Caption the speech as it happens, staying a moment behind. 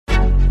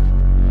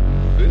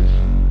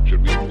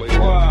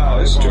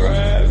this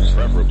draft.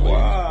 Preferably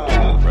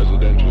Wow.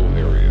 residential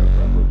area.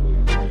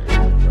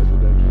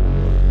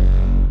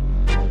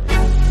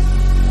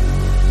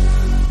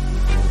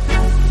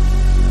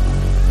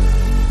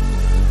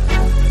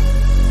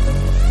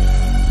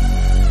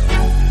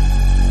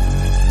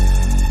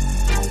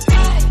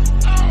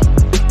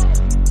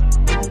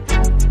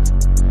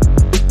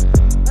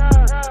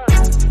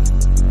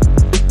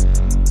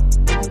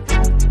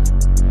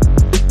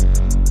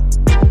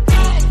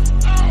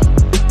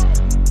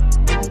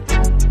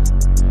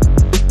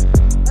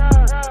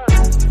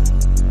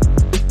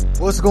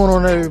 What's going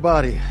on,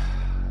 everybody?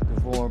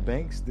 Devon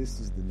Banks. This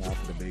is the Not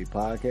for the Bay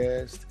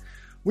podcast.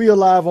 We are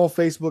live on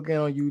Facebook and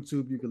on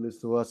YouTube. You can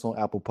listen to us on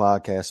Apple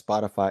Podcasts,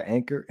 Spotify,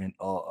 Anchor, and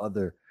all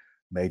other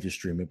major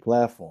streaming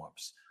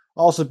platforms.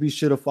 Also, be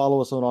sure to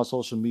follow us on our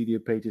social media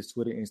pages,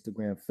 Twitter,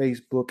 Instagram,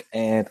 Facebook,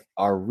 and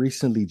our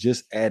recently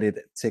just added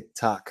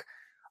TikTok.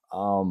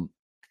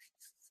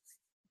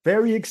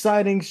 Very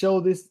exciting show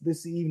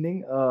this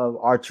evening.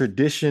 Our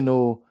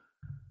traditional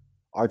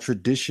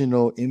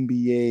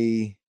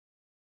NBA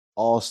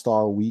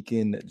All-Star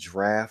Weekend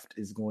draft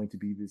is going to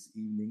be this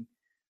evening.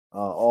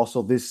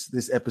 Also,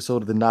 this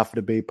episode of the Not for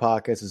the Bay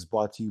podcast is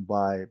brought to you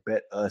by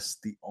BetUs,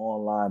 the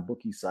online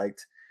bookie site.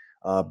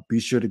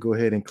 Be sure to go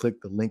ahead and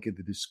click the link in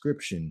the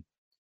description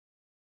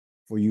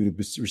for you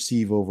to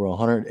receive over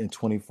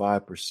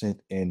 125%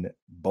 in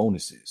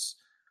bonuses.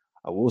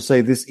 I will say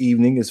this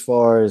evening, as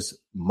far as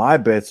my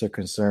bets are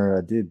concerned,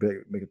 I did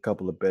make a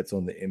couple of bets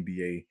on the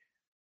NBA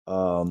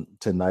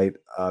tonight.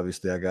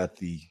 Obviously, I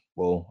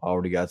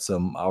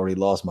already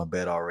lost my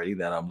bet already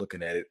that I'm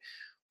looking at it,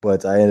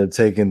 but I ended up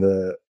taking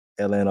the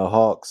Atlanta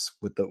Hawks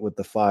with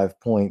the 5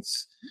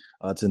 points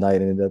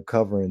tonight and ended up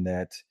covering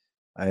that.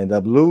 I ended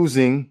up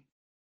losing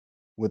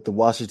with the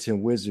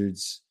Washington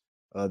Wizards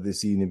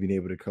this evening, being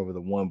able to cover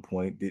the 1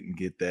 point. Didn't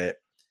get that,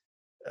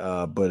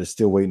 but it's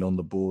still waiting on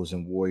the Bulls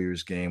and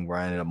Warriors game where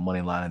I ended up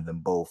moneylining them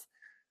both.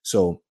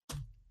 So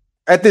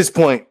at this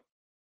point,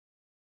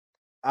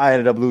 I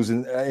ended up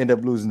losing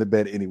the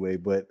bet anyway.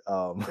 But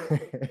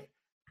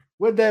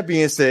with that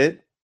being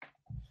said,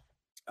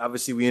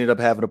 obviously we ended up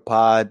having a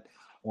pod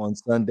on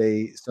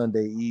Sunday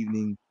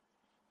evening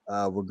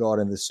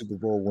regarding the Super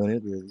Bowl winner,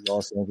 the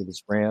Los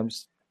Angeles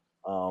Rams.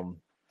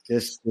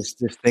 Just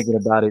thinking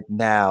about it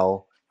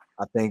now,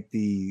 I think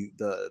the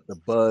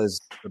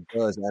buzz after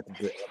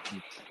the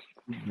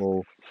Super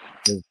Bowl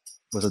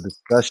was a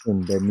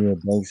discussion that me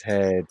and Banks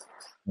had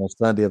on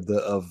Sunday of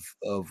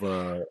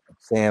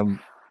Sam.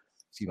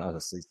 I was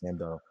gonna say Sam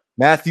Darnold.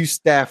 Matthew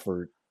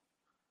Stafford.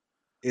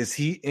 Is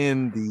he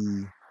in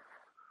the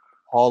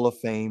Hall of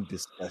Fame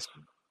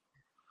discussion?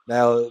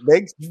 Now,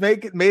 they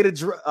made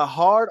a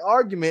hard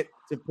argument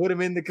to put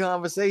him in the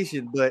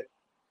conversation, but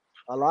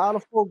a lot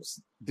of folks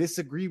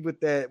disagree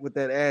with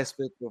that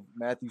aspect of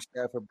Matthew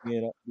Stafford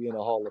being a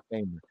Hall of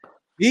Famer.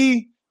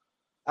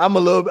 I'm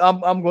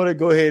going to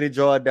go ahead and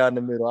draw it down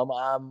the middle.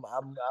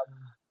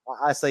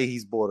 I say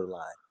he's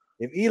borderline.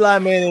 If Eli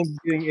Manning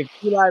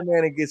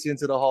gets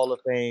into the Hall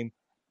of Fame,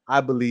 I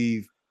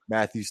believe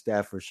Matthew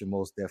Stafford should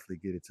most definitely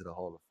get into the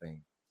Hall of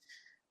Fame.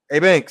 Hey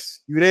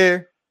Banks, you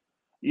there?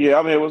 Yeah,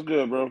 I'm here. What's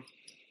good, bro?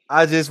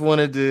 I just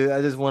wanted to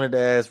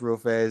ask real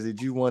fast.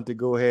 Did you want to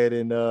go ahead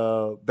and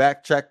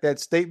backtrack that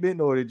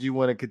statement, or did you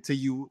want to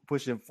continue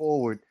pushing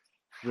forward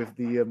with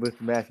the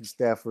Matthew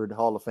Stafford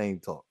Hall of Fame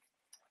talk?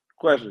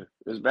 Question: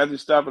 is Matthew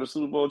Stafford a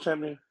Super Bowl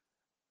champion?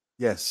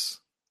 Yes.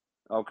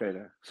 Okay,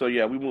 then. So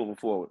yeah, we moving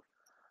forward.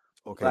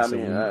 Okay. I so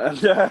mean,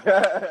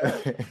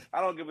 I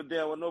don't give a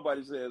damn what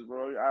nobody says,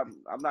 bro.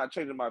 I'm not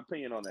changing my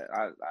opinion on that.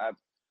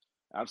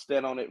 I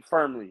stand on it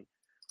firmly.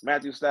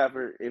 Matthew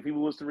Stafford, if he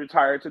was to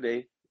retire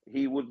today,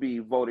 he would be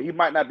voted. He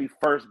might not be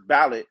first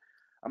ballot.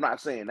 I'm not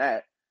saying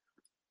that.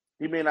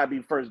 He may not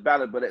be first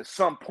ballot, but at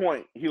some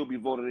point he'll be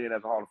voted in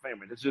as a Hall of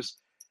Famer.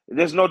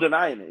 There's no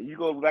denying it. You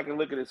go back and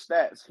look at his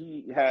stats.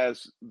 He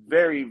has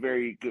very,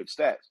 very good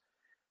stats.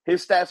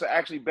 His stats are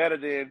actually better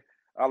than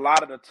a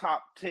lot of the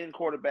top 10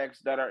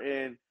 quarterbacks that are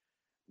in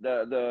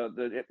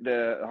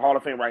the Hall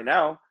of Fame right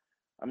now.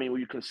 I mean,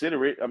 when you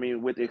consider it, I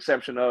mean, with the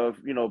exception of,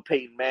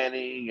 Peyton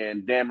Manning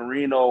and Dan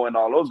Marino and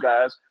all those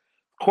guys,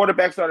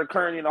 quarterbacks that are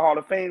currently in the Hall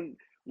of Fame,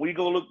 when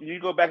you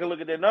go back and look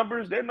at their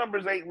numbers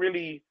ain't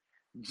really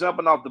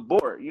jumping off the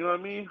board. You know what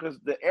I mean? Because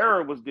the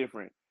era was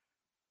different.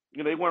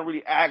 They weren't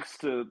really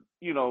asked to,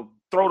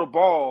 throw the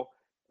ball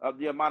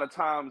the amount of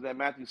times that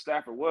Matthew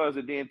Stafford was,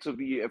 and then to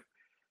be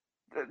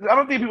I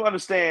don't think people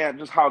understand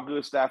just how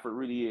good Stafford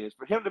really is.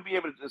 For him to be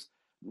able to just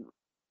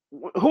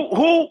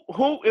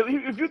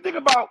if you think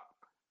about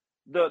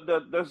the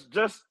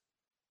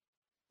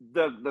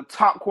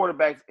top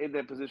quarterbacks in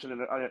their position in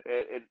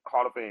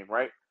Hall of Fame,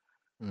 right?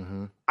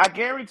 Mm-hmm. I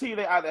guarantee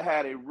they either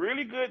had a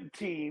really good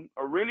team,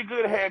 a really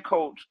good head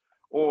coach,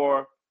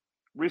 or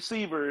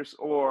receivers,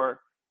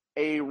 or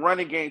a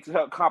running game to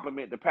help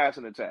complement the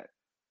passing attack.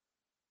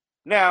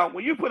 Now,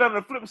 when you put on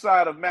the flip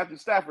side of Matthew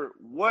Stafford,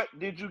 what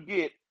did you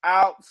get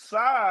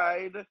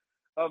outside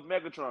of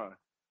Megatron?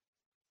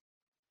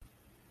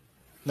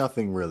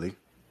 Nothing really.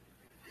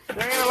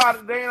 There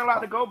ain't a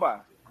lot to go by.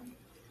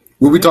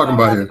 What we talking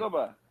about here?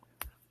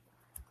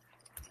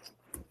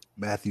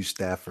 Matthew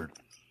Stafford.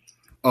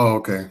 Oh,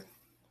 okay.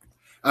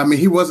 I mean,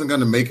 he wasn't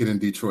going to make it in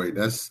Detroit.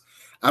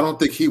 I don't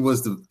think he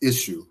was the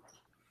issue.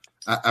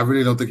 I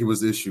really don't think he was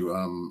the issue.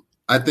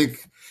 I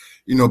think,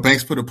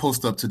 Banks put a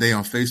post up today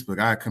on Facebook.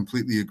 I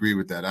completely agree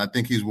with that. I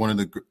think he's one of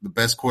the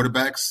best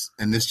quarterbacks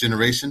in this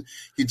generation.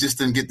 He just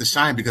didn't get the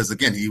shine because,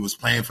 again, he was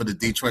playing for the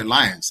Detroit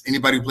Lions.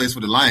 Anybody who plays for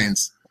the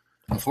Lions,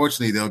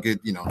 unfortunately, they'll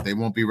get, they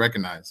won't be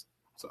recognized.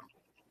 So,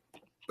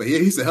 but yeah,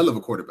 he's a hell of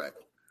a quarterback.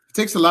 He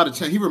takes a lot of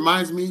chance. He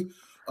reminds me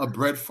of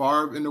Brett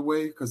Favre in a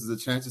way because of the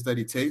chances that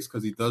he takes,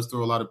 because he does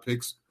throw a lot of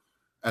picks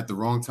at the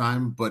wrong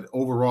time. But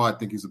overall, I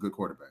think he's a good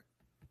quarterback.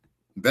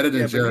 Better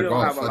than Jared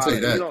Goff, I'll tell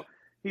you that.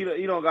 He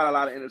don't got a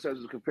lot of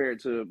interceptions compared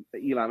to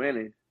Eli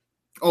Manning.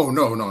 Oh,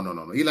 no.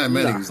 Eli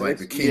Manning is like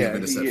the king of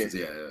interceptions.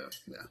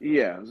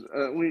 Yeah.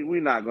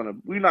 We're not gonna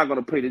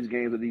play these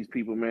games with these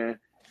people, man.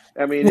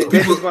 I mean,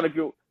 they're just gonna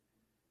go.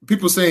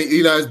 People saying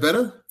Eli's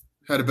better,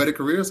 had a better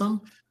career or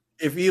something.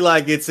 If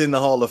Eli gets in the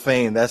Hall of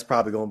Fame, that's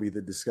probably going to be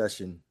the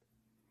discussion.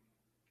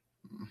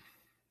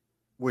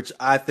 Which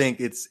I think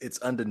it's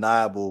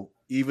undeniable,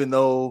 even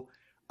though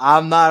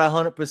I'm not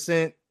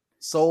 100%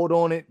 sold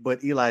on it,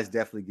 but Eli's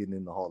definitely getting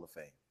in the Hall of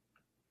Fame.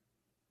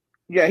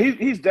 Yeah,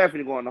 he's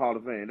definitely going to the Hall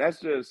of Fame. That's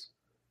just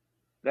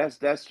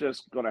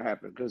going to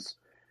happen because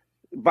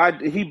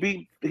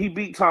he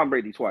beat Tom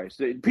Brady twice.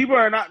 People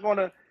are not going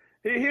to.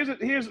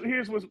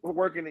 Here's what's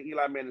working in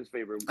Eli Manning's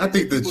favor. I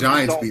think the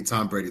Giants beat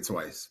Tom Brady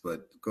twice,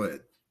 but go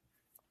ahead.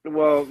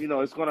 Well,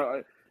 it's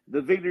gonna.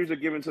 The victories are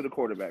given to the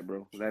quarterback,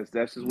 bro. That's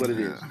just what it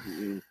is.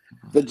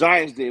 The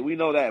Giants did. We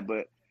know that,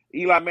 but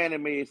Eli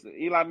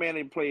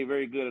Manning played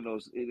very good in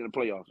the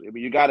playoffs. I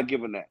mean, you got to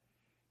give him that.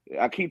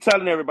 I keep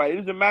telling everybody,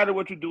 it doesn't matter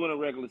what you do in a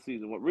regular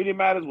season. What really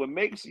matters, what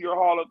makes your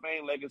Hall of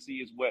Fame legacy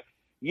is what.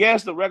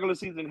 Yes, the regular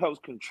season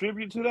helps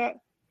contribute to that.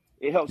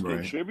 It helps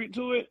contribute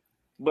to it,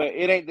 but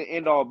it ain't the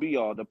end all be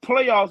all. The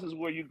playoffs is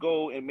where you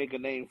go and make a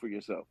name for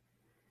yourself.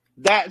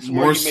 That's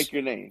where you make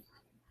your name.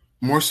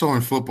 More so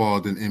in football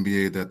than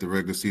NBA that the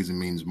regular season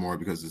means more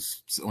because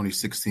it's only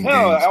 16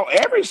 games.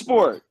 Every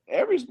sport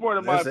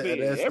in my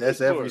opinion.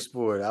 That's every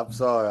sport. I'm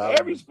sorry.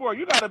 Every sport.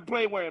 You got to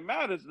play where it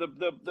matters.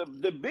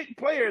 The big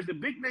players, the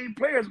big name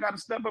players got to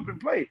step up and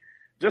play.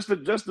 Just to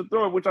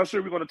throw it, which I'm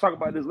sure we're going to talk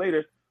about this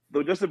later,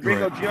 though just to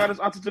bring up Giannis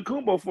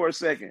Antetokounmpo for a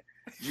second.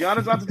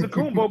 Giannis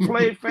Antetokounmpo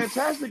played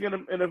fantastic in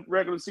the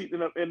regular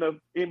season in the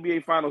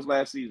NBA Finals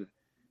last season.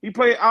 He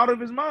played out of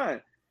his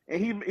mind.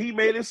 And he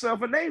made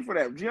himself a name for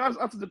that. Giannis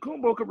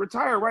Antetokounmpo could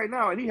retire right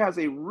now, and he has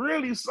a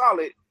really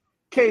solid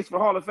case for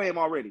Hall of Fame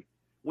already.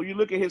 When you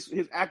look at his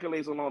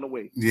accolades along the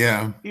way, he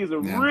has a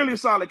really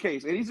solid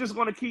case, and he's just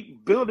going to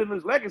keep building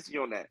his legacy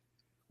on that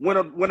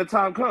when the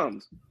time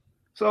comes.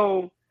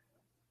 So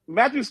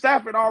Matthew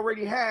Stafford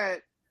already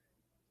had,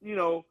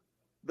 the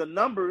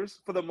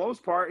numbers for the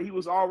most part. He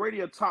was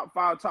already a top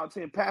 5, top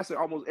 10 passer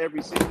almost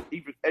every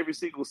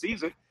single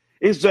season.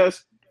 It's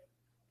just.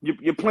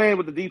 You're playing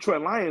with the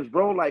Detroit Lions,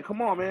 bro. Like,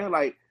 come on, man.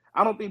 Like,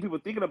 I don't think people are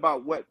thinking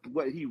about what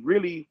he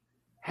really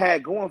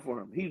had going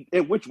for him.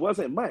 Which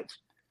wasn't much.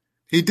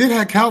 He did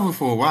have Calvin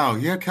for a while.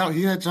 He had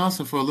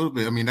Johnson for a little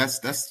bit. I mean, that's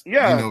that's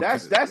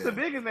the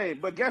biggest name.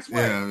 But guess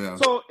what? Yeah.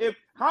 So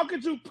how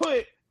could you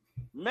put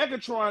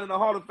Megatron in the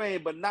Hall of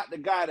Fame, but not the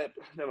guy that?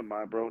 Never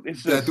mind, bro.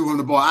 It's just, that threw him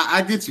the ball.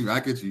 I get you.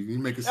 You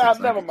make it sense.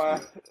 Never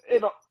mind.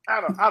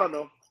 I don't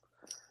know.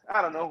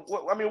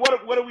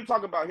 What are we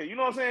talking about here? You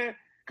know what I'm saying?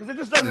 Because it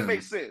just doesn't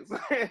make sense.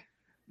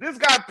 This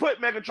guy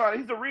put Megatron.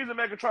 He's the reason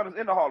Megatron is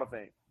in the Hall of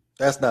Fame.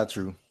 That's not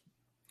true.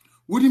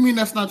 What do you mean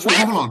that's not true?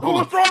 Hold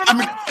on.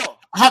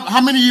 How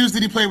many years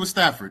did he play with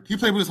Stafford? He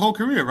played with his whole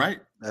career, right?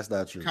 That's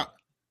not true.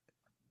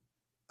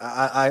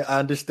 I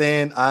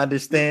understand.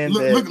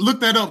 Look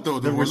that up, though.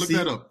 Look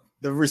that up.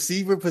 The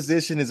receiver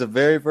position is a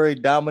very, very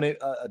dominant.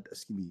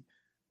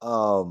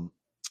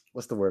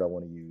 What's the word I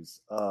want to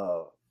use?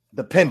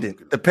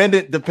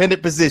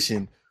 Dependent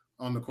position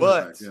on the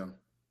quarterback. But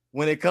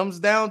when it comes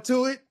down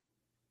to it,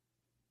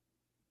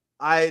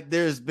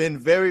 there's been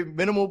very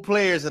minimal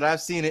players that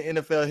I've seen in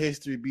NFL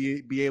history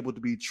be able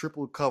to be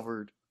triple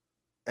covered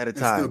at a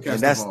time, and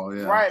that's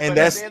right. And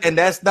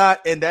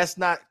that's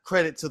not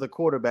credit to the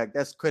quarterback.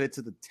 That's credit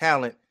to the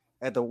talent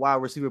at the wide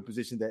receiver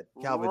position that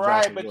Calvin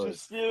Johnson was. Right, but you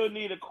still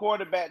need a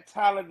quarterback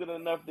talented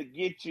enough to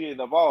get you in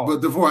the ball.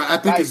 But DeVore, I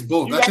think it's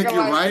both. I think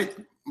you're right,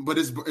 but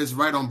it's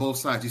right on both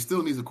sides. He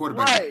still needs a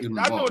quarterback to get him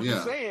the ball. I know what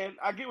you're saying.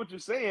 I get what you're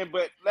saying,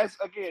 but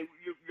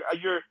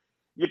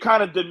you're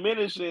kind of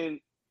diminishing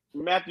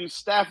Matthew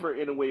Stafford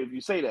in a way if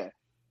you say that,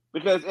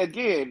 because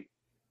again,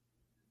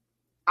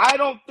 I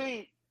don't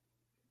think,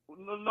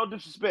 no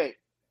disrespect,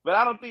 but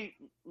I don't think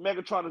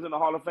Megatron is in the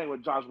Hall of Fame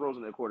with Josh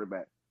Rosen at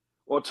quarterback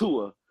or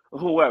Tua or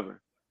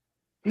whoever.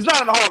 He's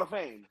not in the Hall of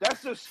Fame.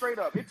 That's just straight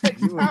up. It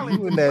takes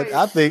talent.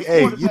 I think,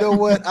 you know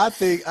what? I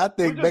think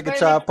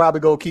Megatron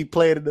probably gonna keep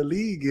playing in the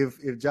league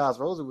if Josh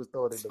Rosen was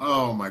throwing it.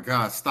 Oh my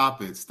God!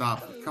 Stop it!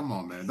 Come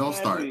on, man! Don't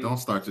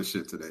start your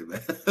shit today, man.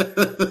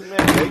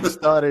 They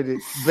started it.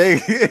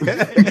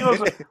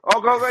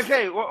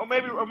 Okay. Or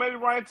maybe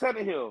Ryan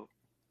Tannehill.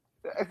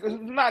 It's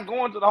not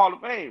going to the Hall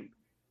of Fame.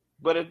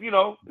 But if you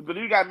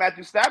got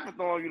Matthew Stafford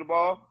throwing you the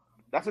ball,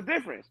 that's a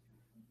difference.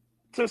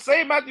 To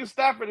say Matthew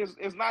Stafford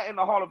is not in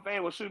the Hall of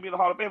Fame or shouldn't be in the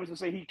Hall of Fame is to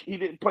say he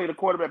didn't play the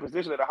quarterback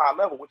position at a high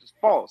level, which is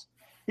false.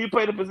 He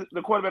played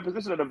the quarterback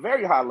position at a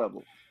very high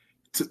level.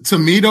 To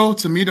me, though,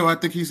 I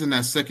think he's in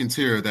that second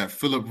tier, that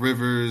Phillip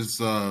Rivers.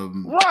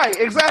 Right,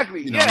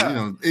 exactly.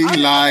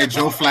 Eli,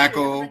 Joe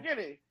Flacco.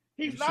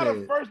 He's not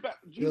a first.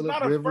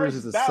 Phillip Rivers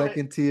is a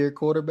second tier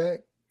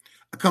quarterback.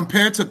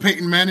 Compared to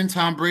Peyton Manning,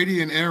 Tom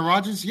Brady, and Aaron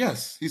Rodgers,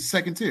 yes, he's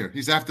second tier.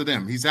 He's after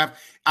them.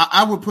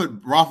 I would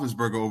put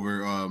Roethlisberger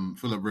over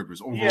Phillip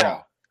Rivers overall.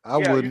 Yeah. I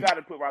wouldn't. You got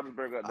to put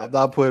Roethlisberger up there. I'm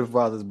not putting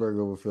Roethlisberger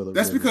over Phillip.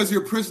 That's because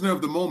you're a prisoner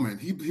of the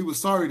moment. He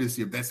was sorry this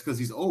year. That's because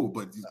he's old.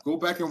 But go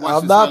back and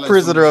watch. I'm not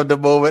prisoner of the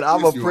moment.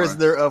 I'm a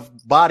prisoner of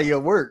body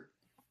of work.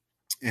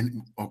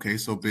 And okay,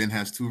 so Ben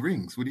has 2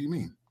 rings. What do you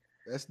mean?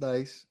 That's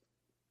nice.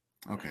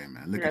 Okay,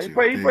 man. Look at you.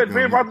 Ben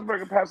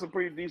Roethlisberger passed some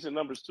pretty decent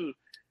numbers too.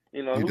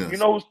 You know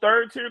who's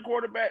third tier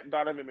quarterback?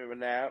 Donovan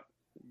McNabb.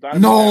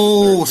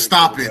 No,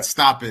 stop it.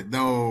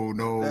 No.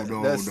 Now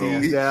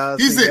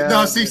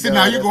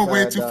you're going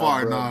way too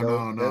far.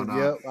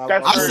 No.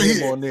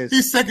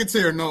 He's second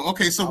tier. No.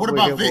 Okay, so what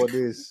about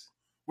Vic?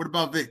 What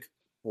about Vic?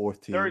 Fourth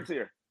tier. Third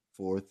tier.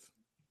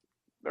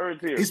 Third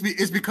tier.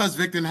 It's because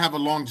Vic didn't have a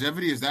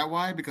longevity. Is that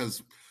why?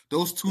 Because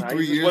those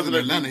 3 years in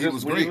Atlanta, he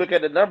was great. When you look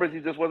at the numbers,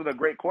 he just wasn't a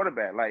great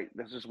quarterback. Like,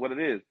 that's just what it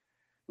is.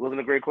 He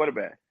wasn't a great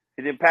quarterback.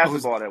 He didn't pass the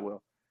ball that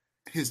well.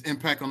 His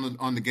impact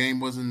on the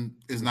game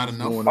is not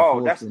enough.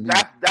 Oh, that's the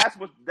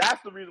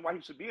reason why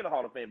he should be in the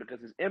Hall of Fame,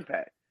 because his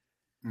impact.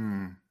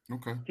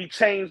 Okay. He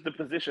changed the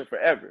position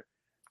forever.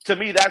 To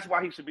me, that's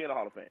why he should be in the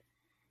Hall of Fame.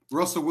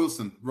 Russell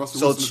Wilson.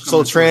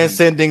 So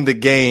transcending the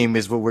game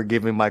is what we're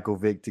giving Michael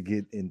Vick to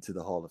get into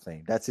the Hall of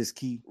Fame. That's his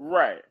key.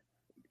 Right.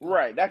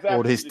 That's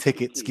or his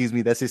ticket. Excuse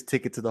me. That's his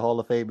ticket to the Hall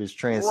of Fame is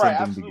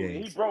transcending the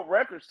game. He broke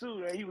records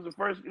too. He was the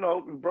first.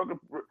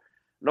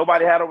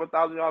 Nobody had over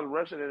 1,000 yards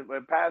rushing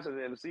and passing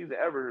in the season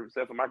ever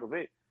except for Michael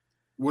Vick.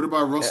 What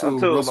about Russell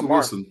Wilson?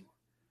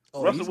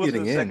 Russell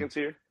Wilson is second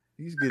tier.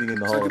 He's getting in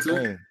the Hall of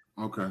Fame.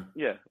 Okay.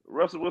 Yeah,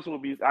 Russell Wilson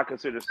would be, I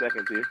consider,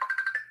 second tier.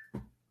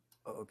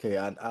 Okay,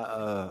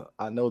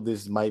 I know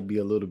this might be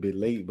a little bit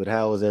late, but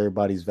how was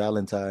everybody's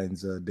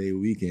Valentine's Day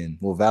weekend?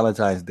 Well,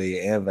 Valentine's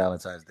Day and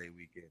Valentine's Day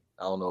weekend.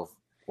 I don't know.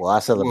 I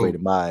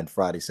celebrated mine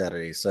Friday,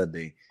 Saturday,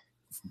 Sunday,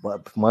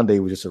 but Monday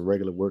was just a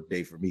regular work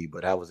day for me.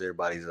 But how was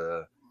everybody's?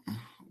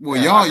 Well,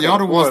 y'all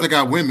the ones that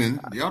got women.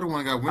 Y'all the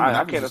one that got women.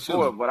 I can't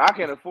afford, but I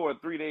can't afford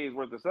 3 days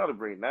worth of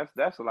celebrating.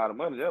 That's a lot of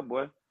money, there,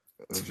 boy.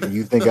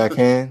 You think I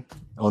can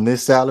on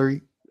this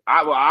salary?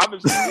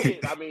 Obviously you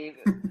did. I mean,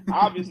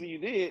 obviously you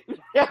did.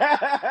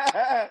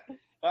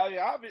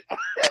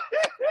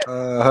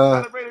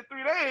 Celebrated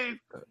 3 days.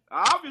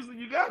 Obviously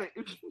you got it.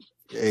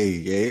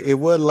 Hey, it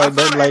wasn't like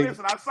that.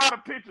 Listen, I saw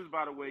the pictures,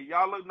 by the way.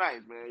 Y'all look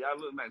nice, man. Y'all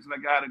look nice. Like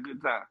I had a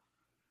good time.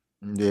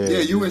 Yeah,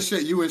 you and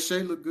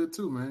Shay look good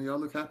too, man. Y'all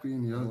look happy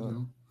and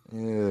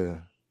Yeah.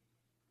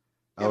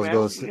 I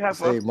was gonna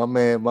say my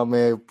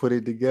man put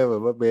it together.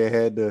 My man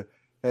had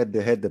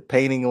the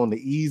painting on the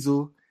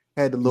easel,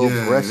 had the little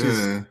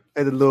brushes,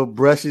 had the little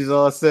brushes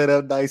all set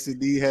up nice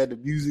and neat, had the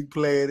music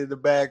playing in the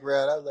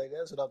background. I was like,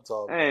 that's what I'm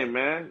talking about. Hey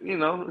man,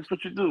 that's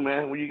what you do,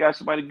 man. When you got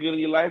somebody good in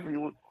your life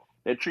and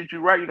they treat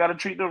you right, you gotta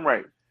treat them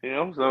right.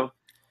 So it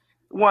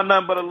wasn't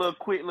nothing but a little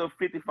quick little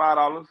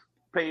 $55.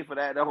 Paid for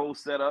that whole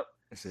setup.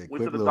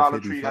 Went to the Dollar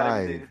Tree.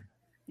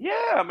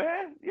 Yeah,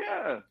 man.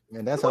 Yeah.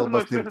 Man, that's how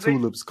much them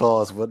tulips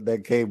cost. What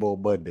that came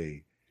on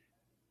Monday.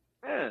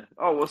 Yeah.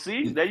 Oh, well,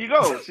 see, there you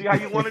go. See how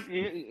you want it.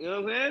 You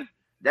know what I'm saying?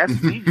 That's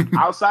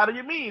outside of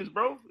your means,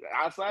 bro.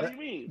 Outside of your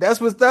means. That's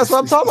what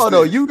I'm talking about,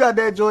 though. You got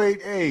that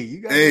joint. Hey,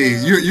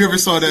 you ever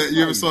saw that?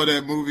 You ever saw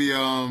that movie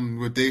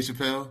with Dave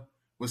Chappelle?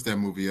 What's that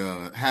movie?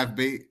 Half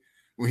Baked,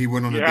 when he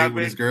went on a date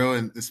with his girl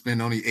and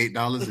spent only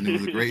 $8 and it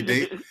was a great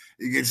date.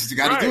 You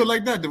got to do it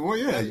like that, boy.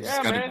 Yeah, you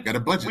just got a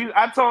budget.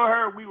 I told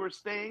her we were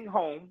staying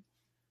home.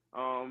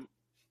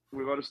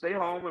 We're going to stay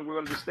home and we're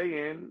going to just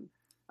stay in.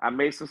 I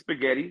made some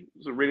spaghetti. It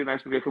was a really nice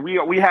spaghetti.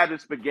 We had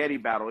this spaghetti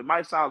battle. It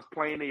might sound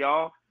plain to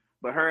y'all,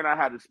 but her and I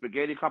had the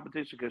spaghetti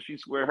competition because she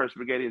swear her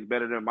spaghetti is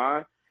better than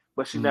mine,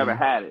 but she never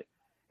had it.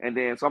 And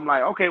then so I'm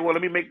like, okay, well,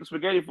 let me make the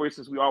spaghetti for you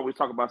since we always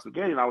talk about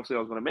spaghetti, and I would say I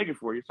was going to make it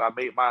for you. So I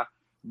made my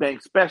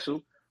bank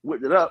special,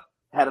 whipped it up,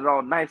 had it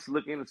all nice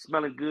looking and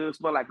smelling good,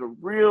 smelled like a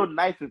real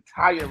nice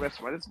Italian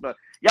restaurant.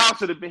 Y'all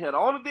should have been here. The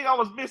only thing I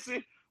was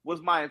missing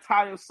was my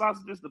Italian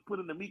sausages to put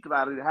in the meat because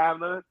I didn't have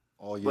none.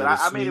 Oh yeah, but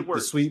I made it work.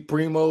 The sweet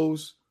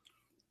primos.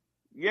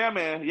 Yeah,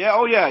 man. Yeah.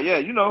 Oh yeah. Yeah.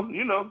 You know.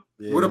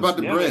 Yeah, what about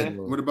the bread?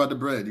 Man. What about the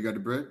bread? You got the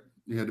bread?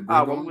 You had the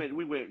bread?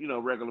 We went.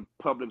 Regular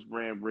Publix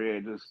brand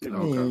bread, just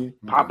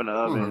pop in the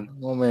oven.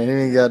 Oh man, he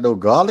ain't got no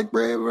garlic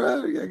bread,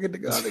 bro. You gotta get the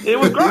garlic. It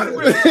was garlic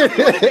bread.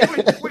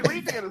 Wait,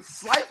 you thinking of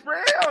sliced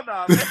bread? Hell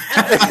no, man.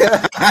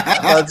 I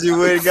thought you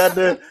went got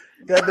the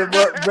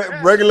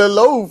regular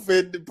loaf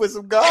and put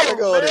some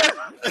garlic on it.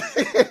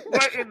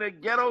 What in the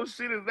ghetto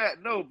shit is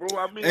that? No, bro.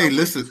 I mean, hey,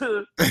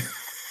 listen.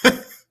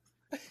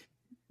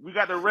 We We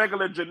got the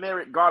regular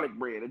generic garlic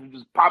bread that you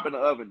just pop in the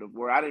oven.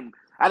 Where I didn't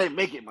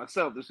make it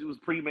myself. This was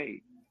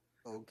pre-made.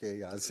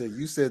 Okay, I said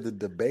you said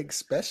the baked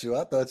special.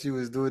 I thought you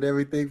was doing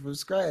everything from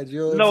scratch. You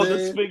know what No, I'm the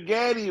saying?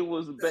 spaghetti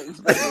was baked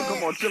special.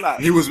 Come on, chill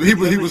out. He was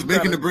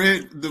making the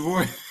bread. The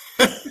boy.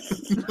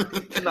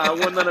 Nah, it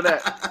wasn't none of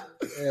that.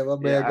 Yeah, my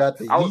man got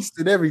the yeast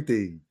and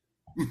everything.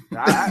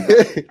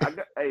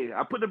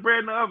 I put the bread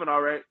in the oven.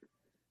 All right.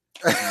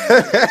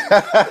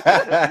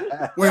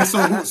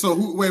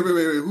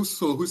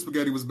 Whose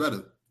spaghetti was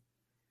better?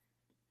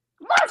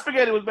 My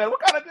spaghetti was better.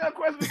 What kind of damn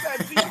question is that?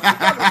 What you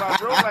talking about,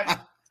 bro? Like,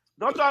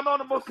 don't y'all know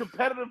the most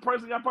competitive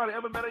person y'all probably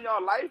ever met in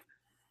y'all life?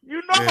 You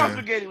know my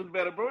spaghetti was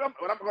better, bro. I'm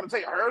going to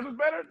say hers was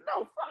better?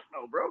 No, fuck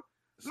no, bro.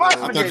 My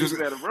spaghetti was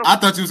better, bro. I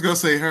thought you was going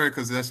to say her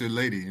because that's your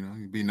lady, you know.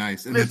 You'd be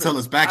nice. And then tell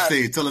us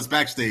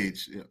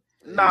backstage. Yeah.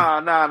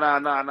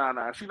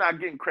 Nah. She's not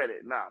getting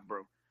credit. Nah,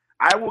 bro.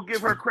 I will give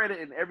her credit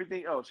in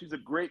everything else. She's a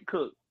great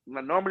cook.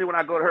 Normally when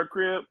I go to her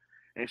crib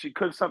and she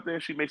cooks something,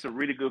 she makes some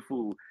really good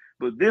food.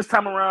 But this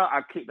time around,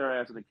 I kicked her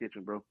ass in the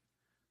kitchen, bro.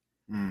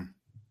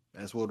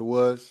 That's what it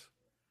was?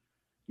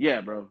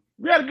 Yeah, bro.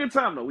 We had a good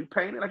time, though. We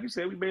painted. Like you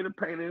said, we made a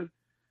painting.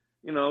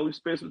 You know, we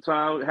spent some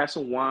time, had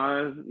some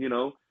wine, you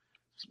know,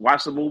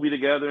 watched a movie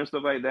together and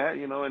stuff like that,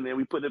 you know, and then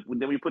we put the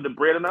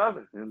bread in the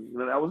oven, and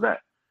that was that.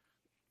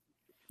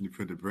 You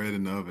put the bread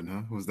in the oven,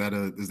 huh? Is that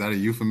a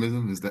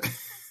euphemism? Is that?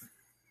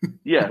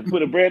 Yeah,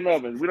 put the bread in the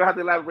oven. We don't have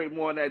to elaborate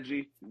more on that,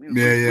 G.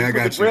 I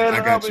got you. I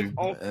got you.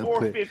 On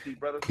 450,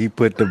 brother. He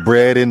put the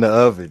bread in the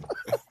oven.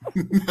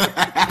 Put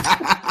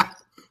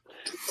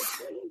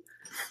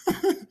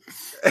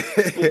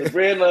the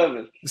bread in the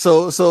oven.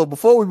 So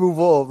before we move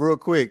on, real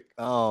quick,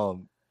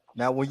 now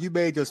when you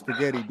made your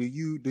spaghetti, do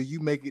you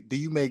make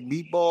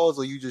meatballs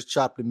or you just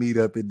chop the meat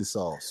up in the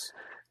sauce?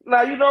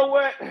 Now you know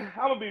what? I'm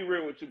gonna be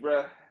real with you,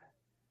 bro.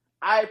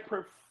 I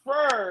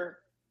prefer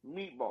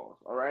meatballs.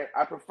 All right,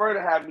 I prefer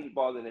to have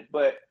meatballs in it,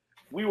 but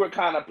we were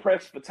kind of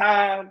pressed for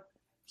time,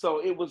 so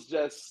it was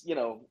just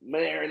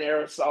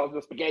marinara sauce,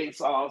 the spaghetti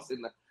sauce,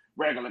 and the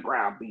regular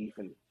ground beef,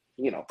 and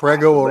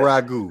Prego or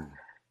ragu.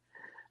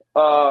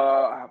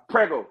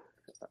 Prego.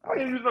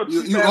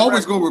 You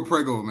always go with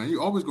Prego, man.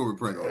 You always go with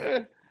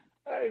Prego.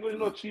 I ain't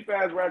gonna cheap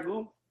ass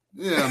ragu.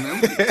 Yeah,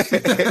 man.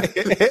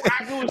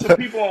 Ragu is for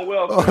people on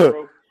welfare,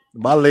 bro.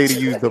 My lady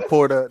used the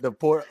porarella.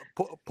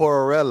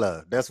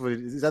 That's what it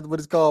is. Is that what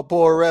it's called?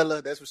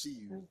 Porarella. That's what she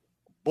used.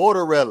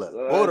 Borderella.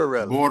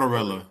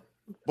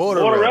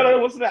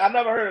 What's that? I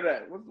never heard of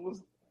that.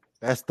 What's...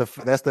 That's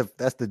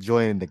the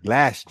joint in the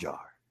glass jar.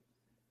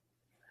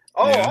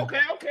 Oh, yeah. Okay.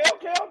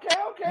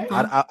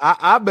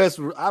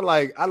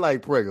 I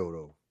like Prego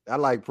though. I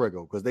like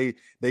Prego because they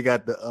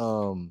got the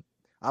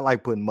I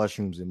like putting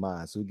mushrooms in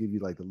mine, so it give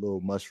you like the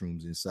little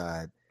mushrooms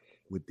inside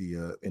with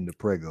the in the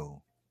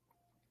Prego.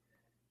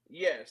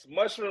 Yes,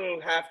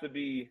 mushrooms have to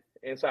be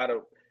inside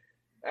of.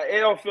 It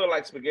don't feel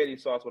like spaghetti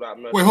sauce without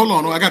mushrooms. Wait, hold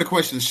on. I got a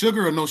question.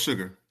 Sugar or no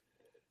sugar?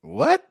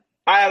 What?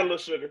 I add a little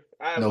sugar.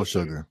 No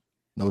sugar.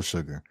 No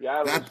sugar.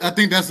 Yeah, I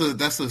think that's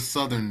a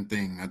southern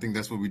thing. I think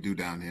that's what we do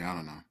down here. I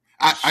don't know.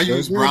 I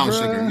use brown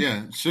sugar.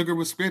 Yeah, sugar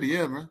with spaghetti.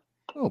 Yeah, bro.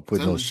 Don't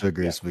put no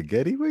sugar in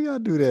spaghetti. Where y'all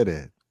do that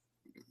at?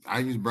 I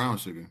use brown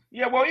sugar.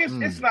 Yeah, well,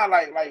 it's not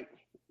like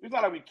it's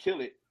not like we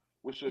kill it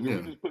with sugar. Yeah,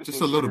 we just put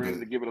just a little bit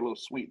to give it a little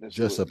sweetness.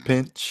 Just a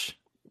pinch.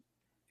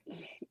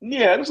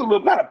 Yeah, just a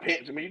little, not a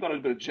pinch. I mean, you're gonna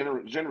do a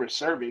generous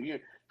serving.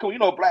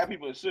 Black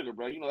people in sugar,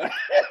 bro. You know that.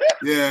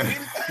 Yeah,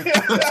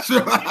 that's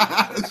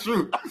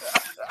true.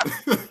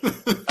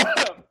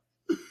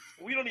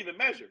 We don't even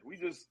measure. We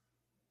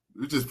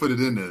just put it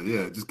in there.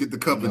 Yeah, just get the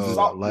cup and just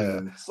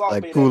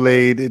like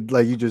Kool-Aid.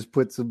 Like you just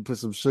put some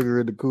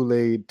sugar in the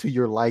Kool-Aid to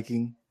your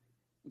liking.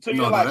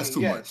 No, that's too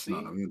much. See?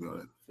 No, you do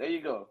it. There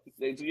you go.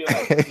 To your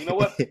liking. You know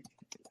what?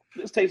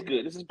 This tastes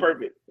good. This is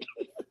perfect.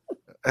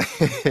 A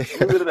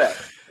little bit of that.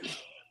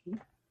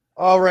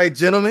 All right,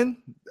 gentlemen.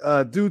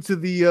 Due to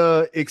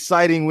the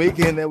exciting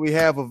weekend that we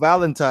have of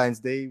Valentine's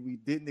Day, we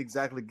didn't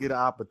exactly get an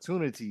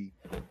opportunity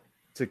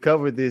to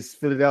cover this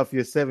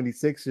Philadelphia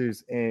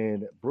 76ers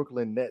and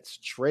Brooklyn Nets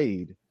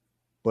trade.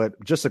 But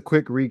just a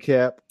quick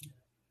recap.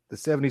 The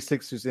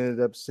 76ers ended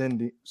up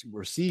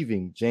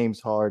receiving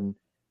James Harden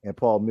and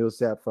Paul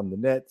Millsap from the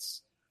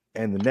Nets.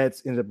 And the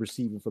Nets ended up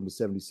receiving from the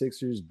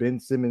 76ers Ben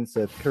Simmons,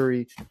 Seth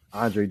Curry,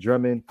 Andre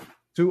Drummond,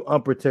 2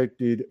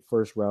 unprotected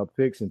first-round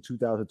picks in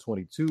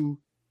 2022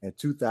 and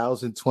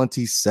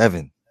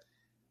 2027.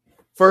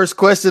 First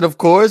question, of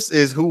course,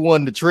 is who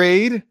won the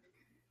trade?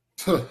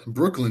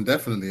 Brooklyn,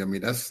 definitely. I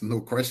mean, that's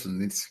no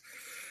question.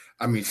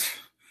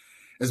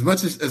 As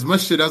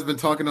much shit I've been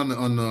talking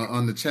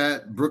on the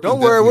chat, Brooklyn.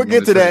 Don't worry, we'll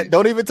get to that.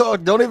 Don't even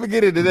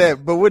get into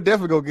that. But we're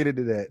definitely gonna get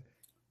into that.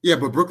 Yeah,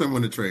 but Brooklyn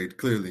won the trade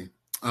clearly.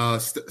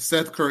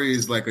 Seth Curry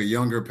is like a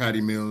younger Patty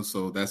Mills,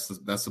 so that's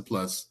a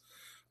plus.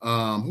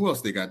 Who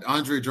else they got?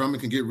 Andre Drummond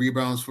can get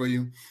rebounds for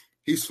you.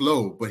 He's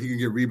slow, but he can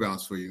get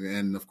rebounds for you.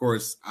 And of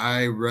course,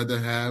 I rather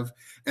have,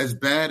 as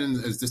bad and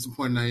as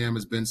disappointed I am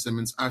as Ben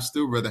Simmons, I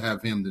still rather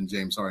have him than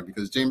James Harden,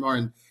 because James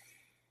Harden,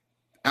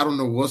 I don't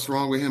know what's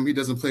wrong with him. He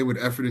doesn't play with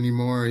effort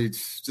anymore. He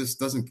just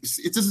doesn't.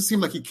 It doesn't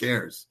seem like he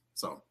cares.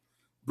 So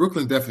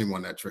Brooklyn definitely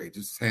won that trade,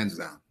 just hands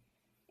down.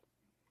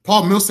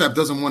 Paul Millsap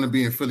doesn't want to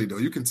be in Philly though.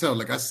 You can tell.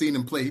 Like I've seen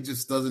him play. He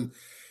just doesn't.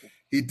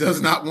 He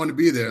does not want to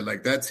be there.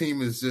 Like that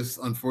team is just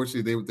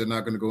unfortunately they're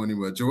not going to go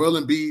anywhere. Joel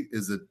Embiid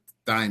is a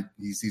dime.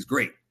 He's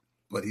great,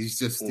 but he's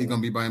going to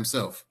be by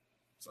himself.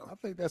 So I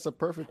think that's a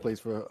perfect place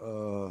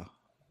for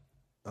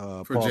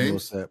Paul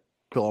James? Millsap.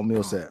 Paul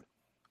Millsap.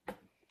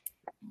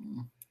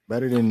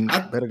 Better than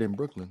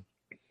Brooklyn.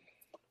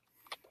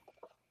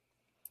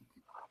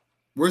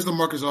 Where's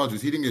LaMarcus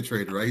Aldridge? He didn't get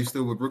traded, right? He's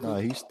still with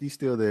Brooklyn. He's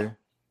still there.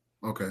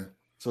 Okay.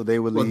 So they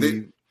would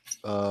leave.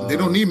 They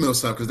don't need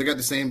Millsap because they got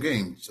the same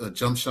game: a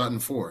jump shot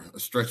and a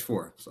stretch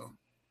four. So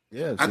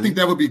yeah, I think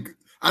that would be.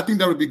 I think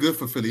that would be good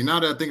for Philly. Now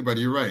that I think about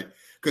it, you're right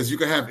because you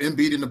could have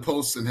Embiid in the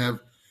post and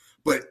have.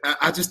 But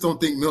I just don't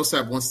think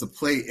Millsap wants to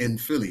play in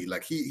Philly.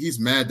 Like he's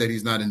mad that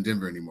he's not in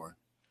Denver anymore.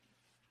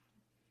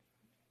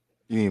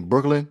 You mean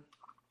Brooklyn?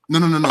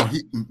 No.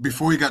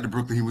 Before he got to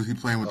Brooklyn, he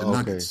playing with the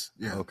Nuggets.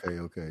 Yeah.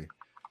 Okay.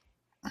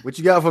 What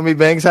you got for me,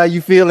 Banks? How you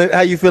feeling?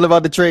 How you feel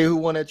about the trade? Who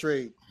won that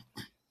trade?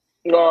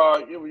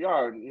 Here we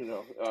are.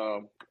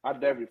 I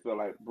definitely feel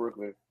like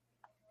Brooklyn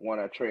won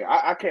that trade.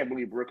 I can't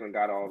believe Brooklyn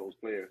got all those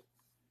players.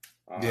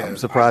 I'm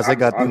surprised they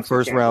got them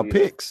first round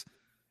picks.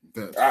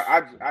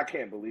 I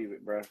can't believe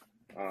it, bro.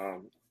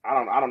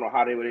 I don't know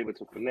how they were able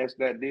to finesse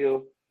that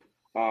deal.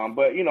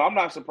 But I'm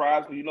not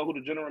surprised because you know who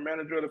the general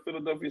manager of the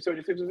Philadelphia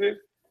 76ers is?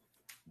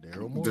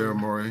 Daryl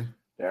Morey.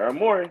 Daryl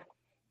Morey.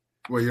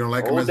 Well, you don't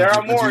like him as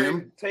Daryl a Morey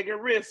GM? Taking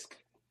risk.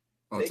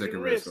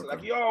 Taking risk. Okay.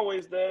 Like he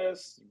always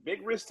does.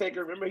 Big risk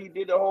taker. Remember he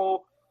did the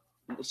whole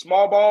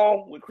small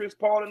ball with Chris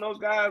Paul and those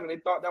guys, and they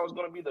thought that was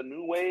going to be the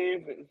new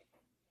wave. And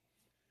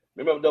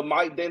remember the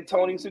Mike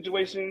D'Antoni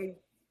situation?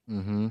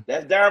 Mm-hmm.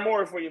 That's Daryl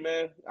Morey for you,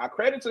 man. I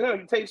credit to him.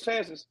 He takes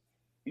chances.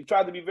 He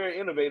tried to be very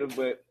innovative,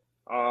 but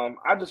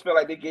I just feel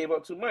like they gave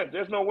up too much.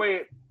 There's no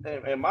way,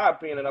 in my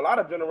opinion, and a lot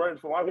of general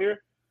managers from out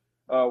here,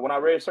 when I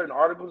read certain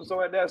articles and stuff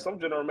like that, some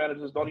general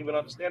managers don't even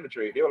understand the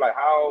trade. They were like,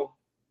 how?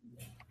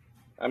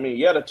 I mean,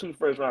 yeah, the 2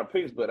 first-round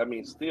picks, but I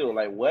mean, still,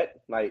 like,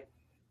 what? Like,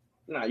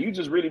 nah, you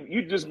just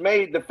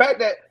made the fact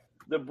that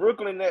the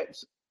Brooklyn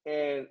Nets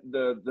and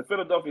the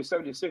Philadelphia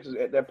 76ers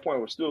at that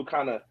point were still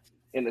kind of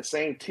in the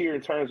same tier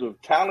in terms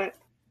of talent.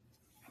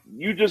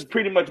 You just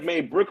pretty much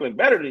made Brooklyn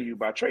better than you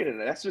by trading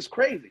it. That's just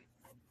crazy.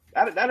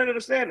 I didn't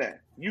understand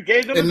that. You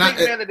gave them the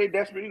big man that they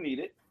desperately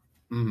needed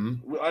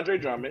with Andre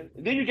Drummond.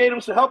 And then you gave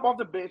them some help off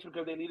the bench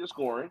because they needed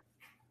scoring.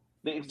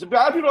 A lot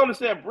of people don't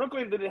understand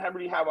Brooklyn didn't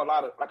really have a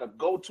lot of like a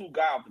go-to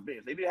guy off the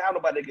bench. They didn't have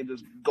nobody they could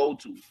just go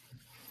to.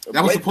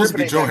 That was supposed to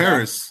be Joe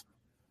Harris.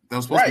 That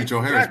was supposed to be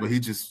Joe Harris, but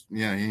he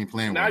ain't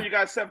playing. Now you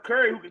got Steph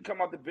Curry who can come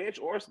off the bench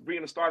or be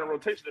in the starting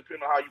rotation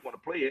depending on how you want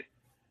to play it.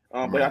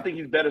 But I think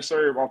he's better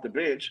served off the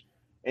bench.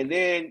 And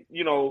then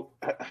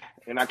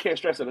and I can't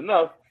stress it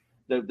enough.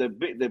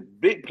 The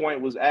big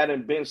point was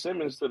adding Ben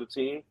Simmons to the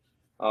team.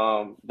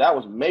 That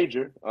was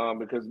major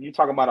because you're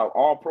talking about an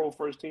all-pro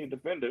first-team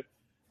defender.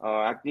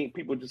 I think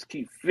people just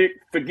keep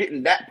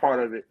forgetting that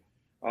part of it.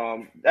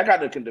 That guy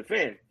that can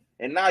defend.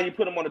 And now you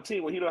put him on a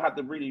team where he don't have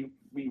to really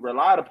be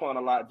relied upon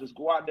a lot. Just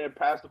go out there,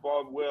 pass the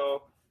ball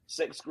well,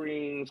 set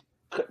screens,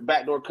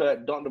 backdoor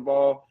cut, dunk the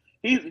ball.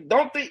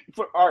 Don't think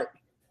for art.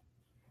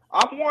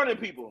 I'm warning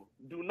people.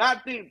 Do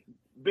not think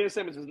Ben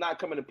Simmons is not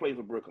coming to play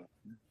for Brooklyn.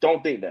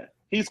 Don't think that.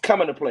 He's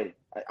coming to play.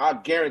 I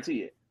guarantee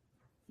it.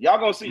 Y'all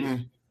gonna see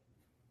it.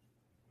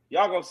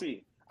 Y'all gonna see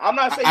it. I'm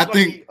not saying he's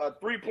going to be a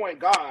 3-point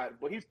god,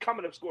 but he's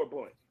coming to score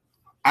points.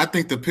 I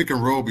think the pick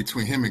and roll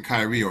between him and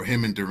Kyrie or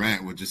him and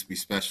Durant would just be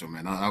special,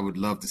 man. I would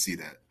love to see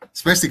that,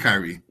 especially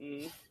Kyrie.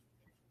 Mm-hmm.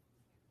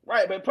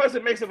 Right, but plus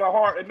it makes it a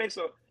harder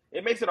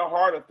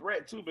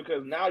threat too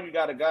because now you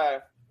got a guy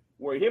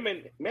where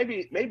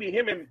maybe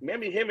him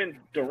and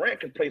Durant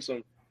can play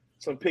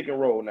some pick and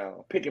roll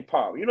now, pick and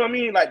pop. You know what I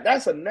mean? Like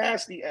that's a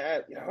nasty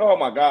ass. Oh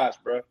my gosh,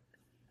 bro!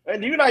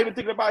 And you're not even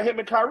thinking about him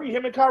and Kyrie.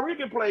 Him and Kyrie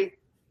can play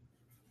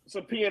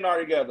some PNR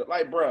together,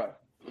 like, bruh.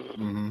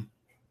 Mm-hmm.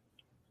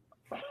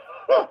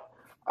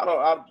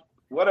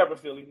 Whatever,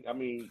 Philly. I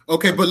mean,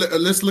 okay, but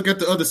let's look at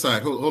the other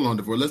side. Hold on,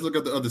 DeVore. Let's look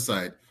at the other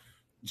side.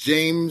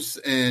 James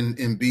and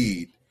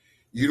Embiid.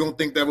 You don't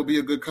think that would be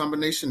a good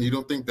combination? You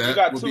don't think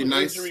that would be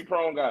nice?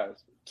 Injury-prone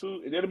guys.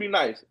 It'll be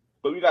nice,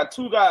 but we got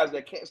 2 guys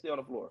that can't stay on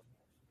the floor.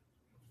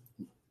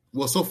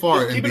 Well, so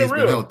far Embiid's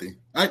been healthy.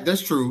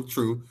 That's true.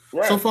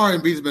 Right. So far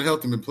Embiid's been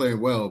healthy, been playing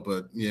well,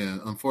 but yeah,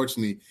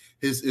 unfortunately,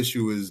 his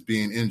issue is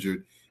being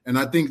injured. And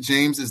I think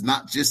James is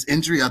not just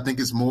injury. I think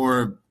it's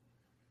more,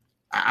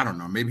 I don't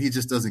know, maybe he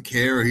just doesn't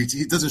care or he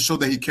doesn't show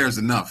that he cares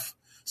enough.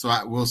 So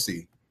we'll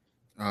see.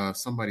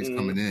 Somebody's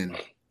coming in.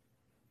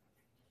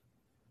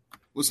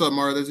 What's up,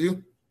 Mara? That's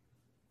you?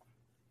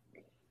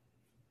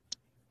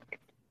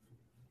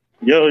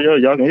 Yo,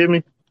 y'all can hear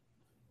me?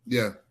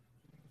 Yeah.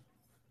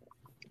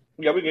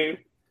 Yeah, we can.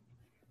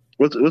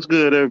 What's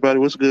good, everybody?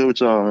 What's good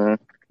with y'all, man?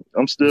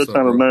 I'm still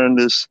trying to learn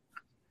this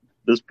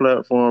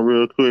platform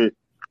real quick.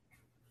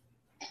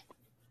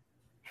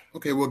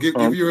 Okay, well, give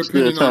your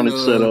opinion trying on to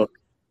set up.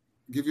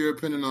 Give your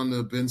opinion on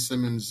the Ben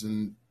Simmons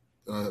and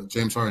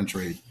James Harden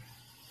trade.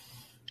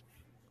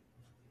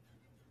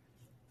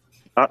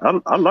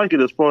 I like it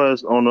as far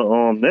as on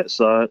the net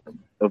side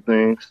of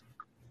things.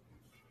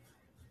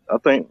 I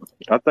think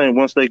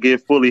once they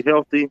get fully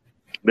healthy,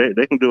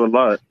 they can do a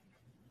lot.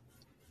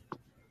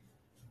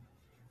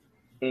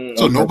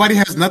 So nobody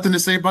has nothing to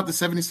say about the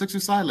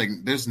 76ers side? Like,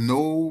 there's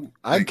no...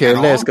 I care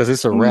less because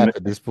it's a wrap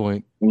at this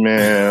point.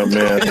 Man.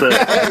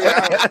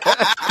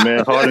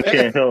 Man, Harden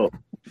can't help.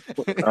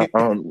 I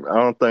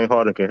don't think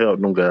Harden can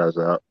help them guys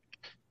out.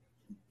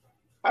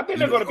 I think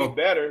they're going to be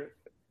better.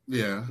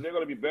 Yeah. They're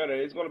going to be better.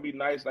 It's going to be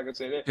nice, like I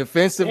said.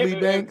 Defensively,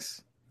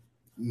 Banks?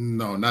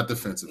 No, not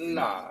defensively.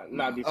 Nah,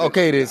 not defensively.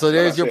 Okay, then. So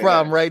there's your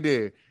problem right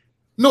there.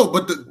 No,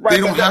 but they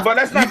don't have... But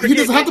that's not he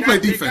doesn't have to play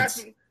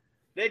defense.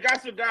 They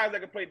got some guys that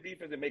can play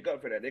defense and make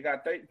up for that. They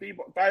got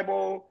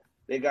Thibault.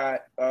 They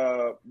got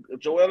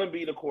Joel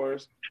Embiid, of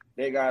course.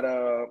 They got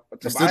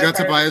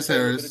Tobias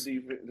Harris.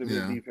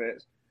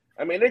 Defense.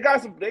 I mean, they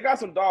got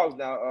some dogs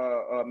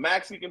now.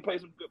 Maxey can play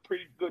some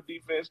pretty good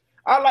defense.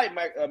 I like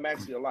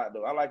Maxey a lot,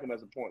 though. I like him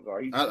as a point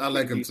guard. I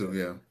like him too.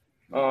 Yeah.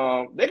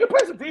 They can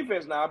play some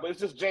defense now, but it's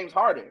just James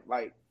Harden.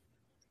 Like,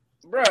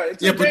 bro,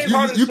 you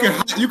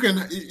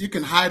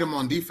can hide him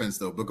on defense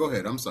though. But go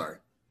ahead. I'm sorry.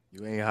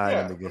 You ain't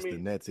hiding against the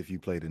Nets if you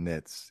play the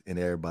Nets and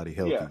everybody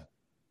healthy. Yeah,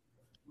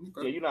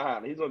 you're not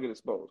hiding. He's gonna get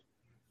exposed.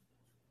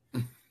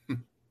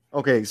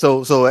 Okay,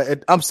 so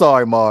I'm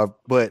sorry, Marv,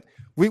 but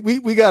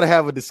we got to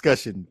have a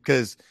discussion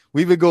because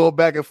we've been going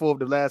back and forth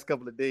the last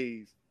couple of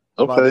days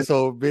about this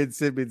whole Ben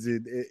Simmons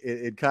and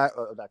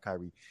not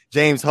Kyrie,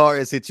 James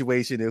Harden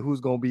situation and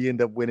who's going to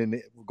end up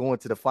winning, going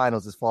to the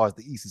finals as far as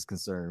the East is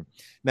concerned.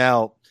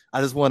 Now,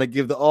 I just want to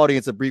give the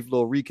audience a brief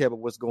little recap of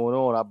what's going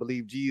on. I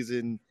believe G is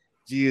in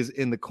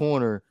the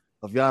corner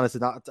of Giannis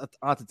and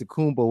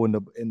Antetokounmpo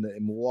in the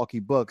Milwaukee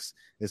Bucks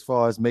as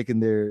far as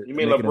making their. You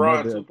mean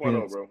LeBron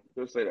 2.0, bro?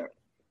 Just say that.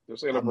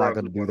 I'm not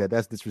going to do that.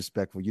 That's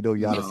disrespectful. You know,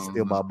 Giannis is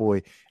still my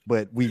boy,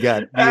 but me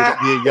and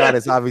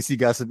Giannis obviously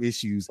got some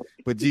issues.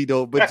 But G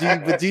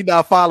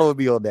not following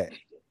me on that.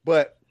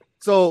 But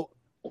so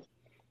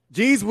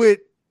G's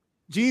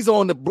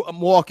on the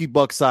Milwaukee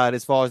Bucks side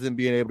as far as them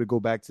being able to go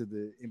back to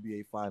the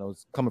NBA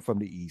Finals coming from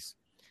the East,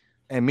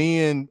 and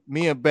me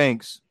and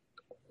Banks,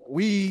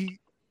 we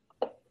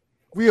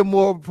are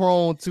more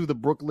prone to the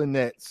Brooklyn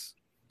Nets.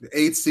 The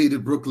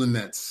 8-seeded Brooklyn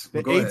Nets.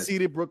 The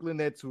 8-seeded Brooklyn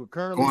Nets who are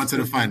currently going to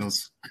the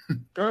finals.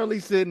 Currently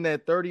sitting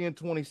at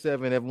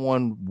 30-27, have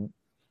won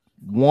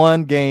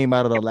one game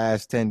out of the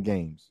last 10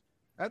 games.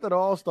 After the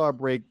All-Star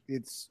break,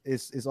 it's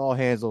all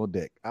hands on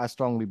deck. I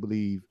strongly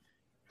believe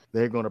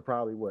they're going to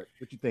probably what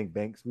you think,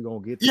 Banks? We're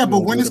going to get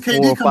but when is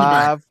KD coming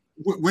back?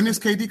 When is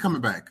KD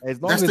coming back?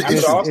 As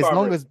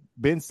long as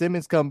Ben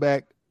Simmons come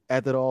back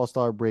after the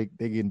All-Star break,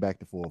 they're getting back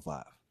to 4 or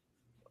 5.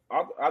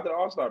 After the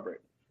All-Star break.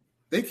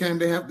 They can.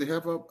 They have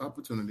an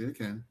opportunity. They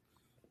can.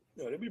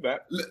 Yeah, he'll be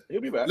back.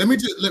 He'll be back. Let me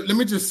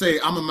just say,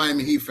 I'm a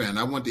Miami Heat fan.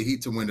 I want the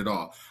Heat to win it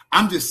all.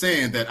 I'm just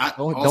saying that I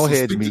don't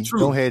hedge me.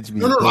 Don't hedge me.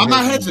 No, I'm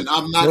not hedging.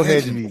 I'm not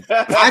hedging. Me.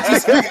 I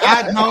just speak.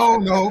 I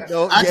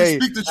just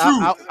speak the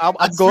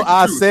truth.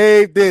 I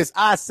saved this.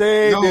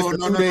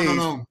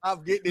 No.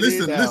 I'm getting it.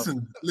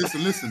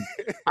 Listen.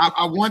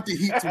 I want the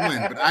Heat to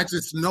win, but I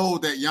just know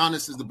that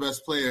Giannis is the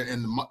best player,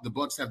 and the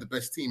Bucks have the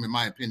best team, in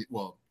my opinion.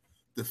 Well,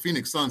 the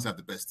Phoenix Suns have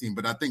the best team,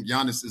 but I think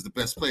Giannis is the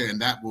best player,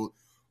 and that will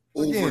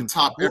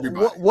overtop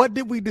everybody. What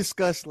did we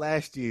discuss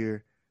last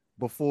year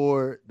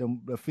before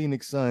the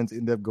Phoenix Suns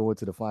ended up going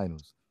to the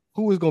finals?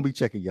 Who was going to be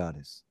checking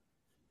Giannis?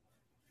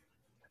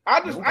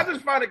 I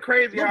just find it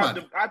crazy how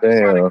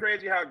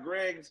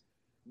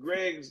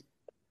Greg's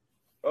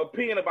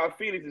opinion about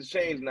Phoenix has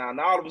changed now.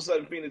 Now all of a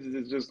sudden Phoenix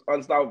is just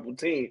unstoppable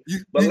team.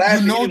 But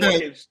last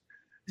year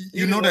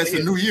you know that's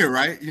a new year,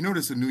 right? You know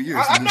that's a new year.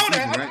 I know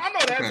that.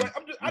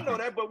 I know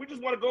that, but we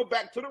just want to go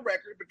back to the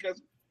record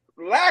because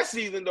last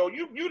season, though,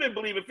 you didn't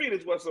believe in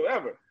Phoenix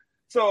whatsoever.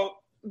 So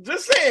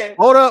just saying.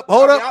 Hold up.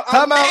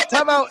 Time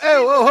out. Hey,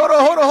 hold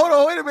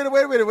on. Wait a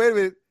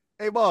minute.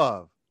 Hey,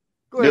 Bob,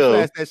 go ahead and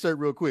flash that shirt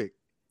real quick.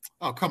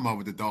 Oh, come on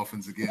with the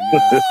Dolphins again.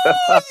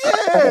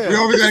 Yeah. We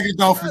always gotta get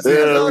Dolphins. Yeah,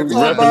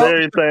 repping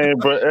everything,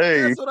 but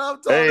hey,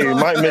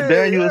 Mike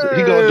McDaniels,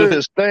 he gonna do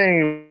his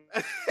thing.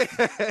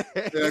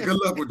 Yeah, good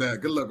luck with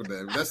that.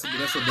 That's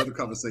another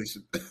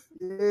conversation.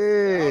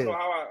 Yeah.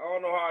 I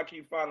don't know how I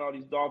keep finding all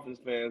these Dolphins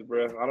fans,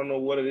 bro. I don't know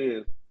what it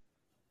is.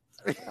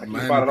 I keep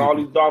finding all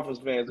these Dolphins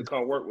fans to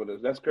come work with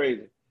us. That's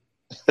crazy.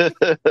 Well,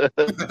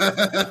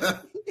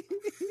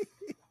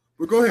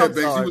 go ahead,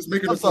 Banks. You was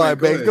making a point. Sorry,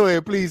 Banks. Go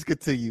ahead. Please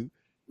continue.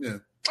 Yeah.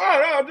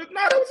 Oh, no,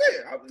 that was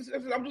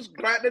it. I'm just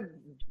glad that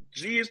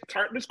G has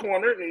turned this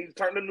corner and he's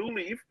turned a new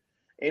leaf,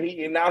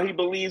 and now he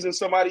believes in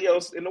somebody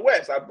else in the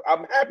West.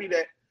 I'm happy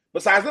that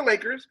besides the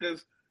Lakers,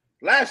 because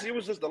last year it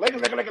was just the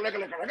Lakers. I'm happy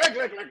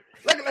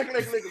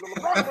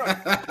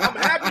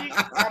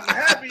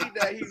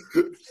that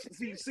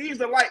he sees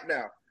the light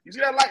now. You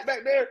see that light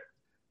back there?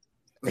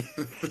 You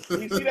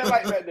see that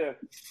light back there?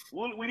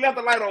 We left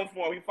the light on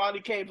for him. He finally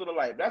came to the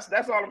light. That's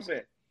all I'm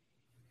saying.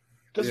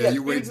 Because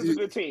Phoenix is a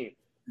good team.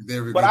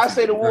 But I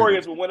say the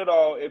Warriors will win it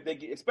all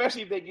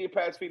especially if they get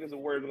past Phoenix. The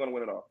Warriors are going to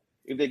win it all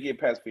if they get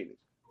past Phoenix.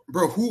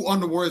 Bro, who on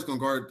the Warriors gonna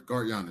guard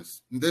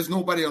Giannis? There's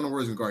nobody on the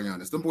Warriors gonna guard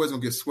Giannis. Them boys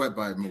gonna get swept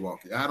by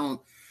Milwaukee. I'm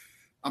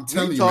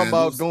telling you, man. Talking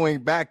about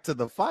going back to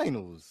the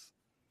finals.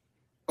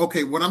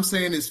 Okay, what I'm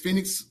saying is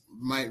Phoenix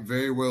might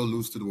very well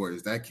lose to the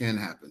Warriors. That can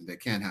happen.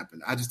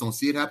 I just don't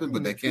see it happen,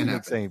 but that can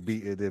happen. Phoenix ain't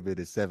beating them in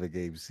a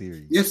 7-game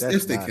series. Yes,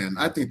 they can.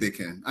 I think they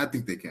can.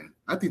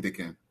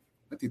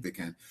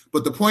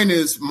 But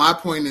my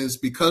point is,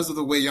 because of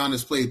the way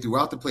Giannis played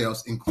throughout the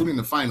playoffs, including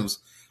the finals,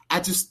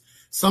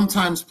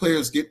 sometimes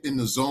players get in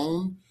the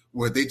zone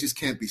where they just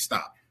can't be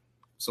stopped.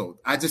 So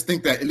I just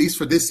think that, at least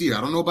for this year,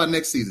 I don't know about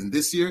next season.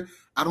 This year,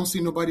 I don't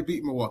see nobody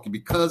beat Milwaukee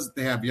because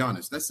they have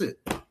Giannis. That's it.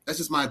 That's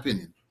just my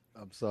opinion.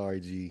 I'm sorry,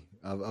 G.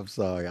 I'm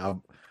sorry.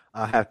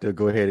 I have to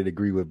go ahead and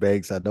agree with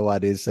Banks. I know I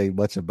didn't say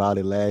much about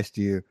it last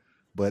year,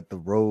 but the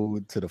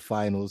road to the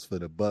finals for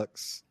the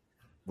Bucks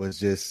was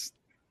just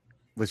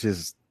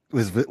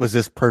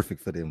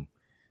perfect for them.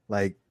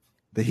 Like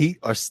the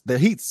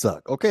Heat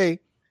suck. Okay.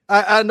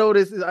 I know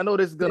this is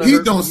gonna. The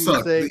Heat don't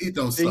suck. The Heat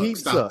don't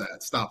suck.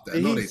 Stop that.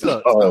 The no, Heat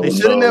suck. They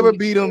should have never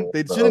beat them.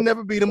 They should have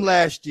never beat them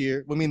last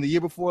year. I mean, the year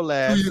before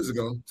last. 2 years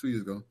ago. 2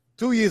 years ago.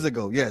 2 years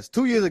ago. Yes,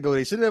 2 years ago.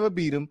 They should have never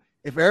beat them.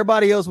 If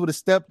everybody else would have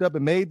stepped up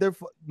and made their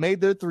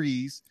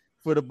threes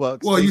for the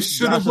Bucks. Well, you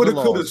should have, would have,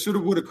 could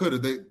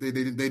have. They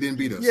didn't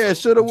beat us. Yeah,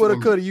 should have, would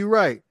have, could have. You're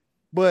right.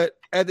 But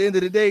at the end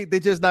of the day, they're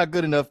just not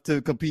good enough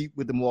to compete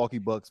with the Milwaukee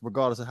Bucks,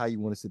 regardless of how you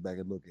want to sit back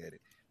and look at it.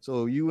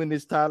 So you and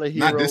this Tyler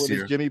Hero and this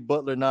Jimmy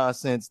Butler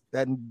nonsense,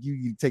 that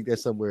you take that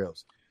somewhere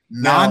else.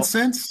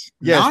 Nonsense?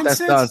 Yes, nonsense?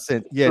 That's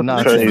nonsense. Yeah,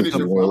 nonsense.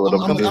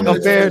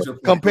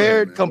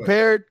 Compared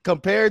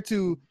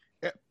to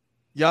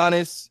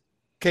Giannis,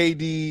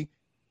 KD,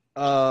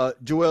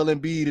 Joel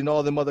Embiid, and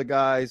all them other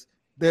guys,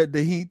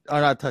 the Heat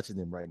are not touching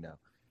them right now.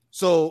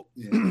 So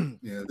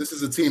yeah, this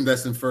is a team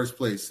that's in first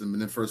place. I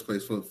mean, in first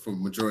place for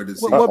majority of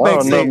the season. I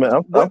don't know, man.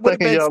 I'm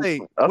thinking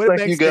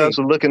you guys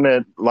are looking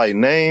at like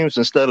names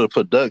instead of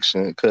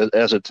production. Because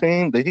as a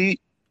team, the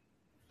Heat,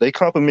 they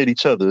complement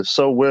each other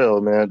so well,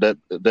 man, that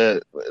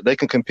they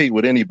can compete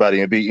with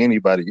anybody and beat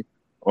anybody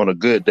on a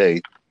good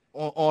day.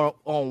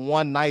 On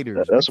one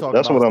nighters. That's what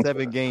I'm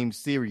 7-game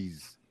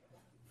series.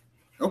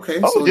 Okay.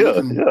 Oh so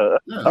yeah.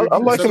 I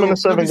like him in the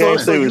 7-game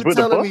series with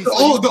the Bucks.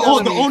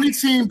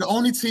 The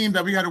only team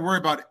that we got to worry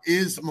about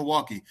is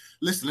Milwaukee.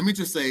 Listen, let me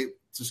just say, wait.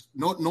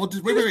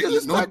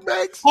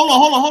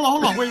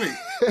 Hold on. Wait.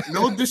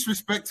 No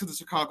disrespect to the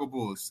Chicago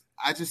Bulls.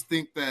 I just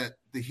think that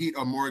the Heat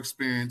are more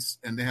experienced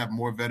and they have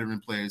more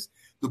veteran players.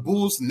 The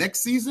Bulls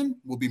next season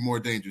will be more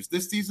dangerous.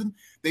 This season,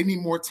 they need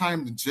more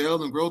time to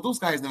gel and grow. Those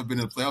guys never been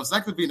in the playoffs.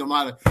 Zach LaVine don't know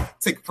how to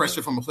take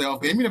pressure from a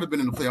playoff game. He never been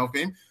in a playoff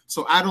game.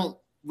 So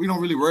we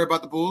don't really worry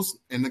about the Bulls.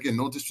 And again,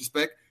 no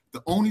disrespect.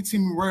 The only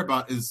team we worry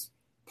about is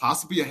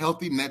possibly a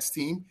healthy Nets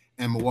team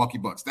and Milwaukee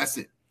Bucks. That's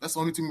it. That's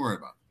the only team we worry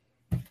about.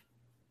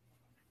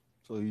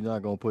 So you're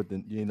not gonna put the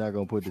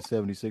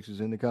 76ers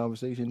in the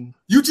conversation?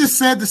 You just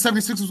said the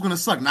 76ers was gonna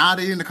suck. Now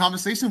they're in the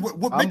conversation.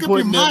 What make up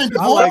your mind?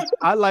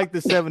 I like the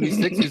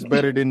 76ers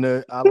better than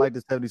the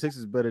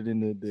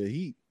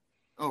Heat.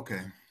 Okay,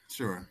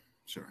 sure.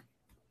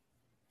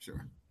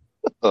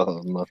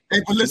 Oh, no.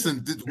 Hey, but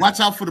listen, watch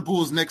out for the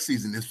Bulls next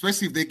season,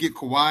 especially if they get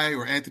Kawhi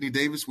or Anthony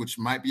Davis, which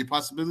might be a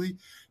possibility.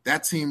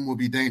 That team will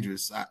be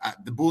dangerous.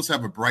 The Bulls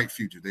have a bright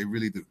future. They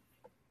really do.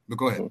 But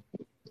go ahead.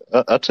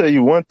 I'll tell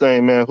you one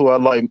thing, man, who I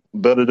like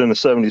better than the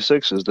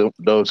 76ers,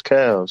 those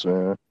Cavs,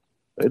 man.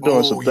 They're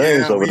doing some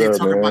things over there, man.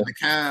 Talking about the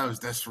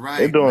Cavs. That's right.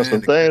 They're doing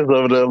some things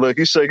over there. Look,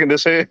 he's shaking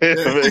his head,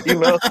 man, you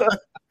know.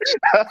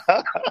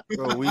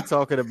 Bro, we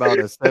talking about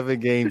a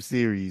 7-game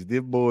series.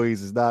 Them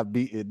boys is not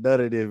beating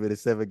none of them in a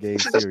 7-game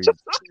series.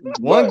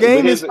 One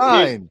game is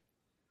fine.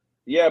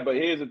 Yeah, but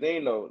here's the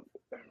thing, though.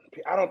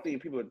 I don't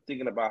think people are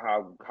thinking about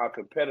how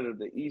competitive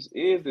the East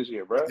is this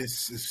year, bro.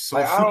 It's so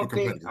super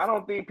competitive. I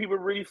don't think people are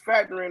really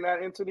factoring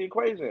that into the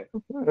equation.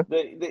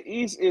 The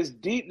East is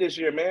deep this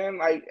year, man.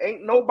 Like,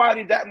 ain't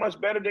nobody that much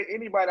better than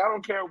anybody. I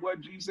don't care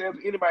what G says,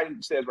 anybody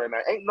says right now.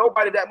 Ain't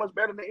nobody that much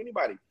better than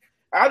anybody.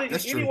 I think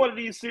any one of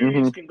these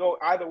series can go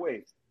either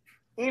way.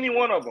 Any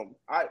one of them.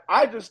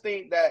 I just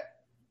think that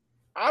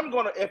I'm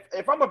gonna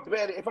if I'm a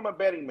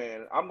betting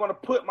man, I'm gonna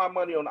put my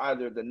money on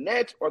either the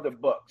Nets or the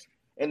Bucks.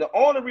 And the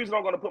only reason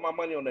I'm going to put my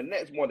money on the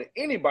Nets more than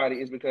anybody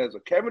is because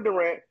of Kevin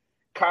Durant,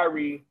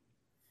 Kyrie.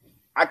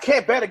 I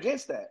can't bet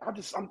against that. I'm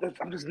just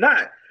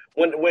not.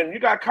 When you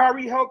got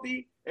Kyrie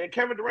healthy and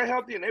Kevin Durant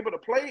healthy and able to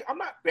play, I'm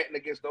not betting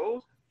against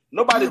those.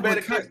 Nobody bet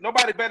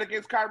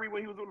against Kyrie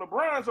when he was with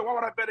LeBron. So why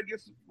would I bet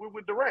against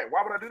with Durant?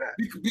 Why would I do that?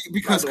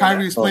 Because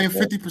Kyrie is playing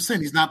 50%.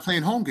 He's not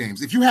playing home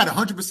games. If you had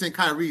 100%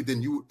 Kyrie,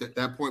 then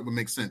that point would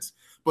make sense.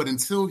 But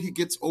until he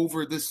gets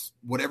over this,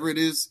 whatever it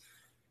is.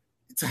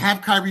 To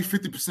have Kyrie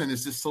 50%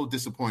 is just so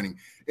disappointing.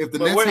 If the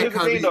Nets have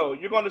Kyrie, thing, though,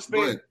 you're going to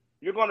spend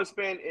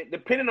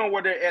depending on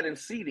where they're at in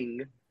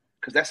seeding,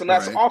 because that's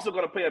also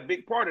going to play a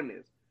big part in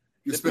this.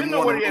 Depending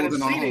on where they're at in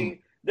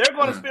seeding, they're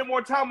going to spend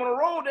more time on the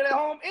road than at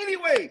home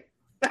anyway.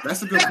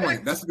 That's a good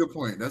point. That's a good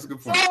point.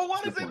 So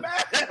what does it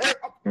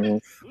matter?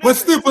 But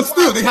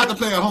still, they have to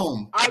play at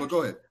home. But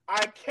go ahead.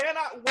 I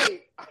cannot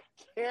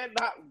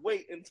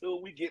wait until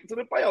we get into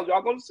the playoffs.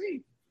 Y'all gonna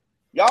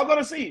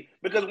see.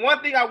 Because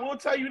one thing I will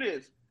tell you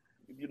this: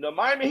 the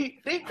Miami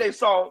Heat think they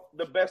saw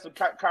the best of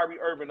Kyrie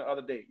Irving the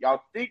other day.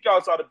 Y'all think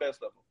y'all saw the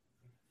best of him.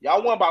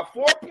 Y'all won by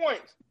 4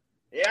 points.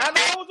 Yeah, I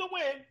know it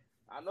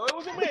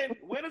was a win.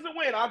 Win is a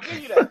win. I'll give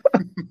you that.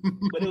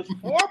 But it was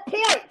 4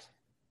 points.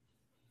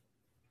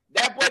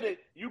 That boy,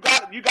 you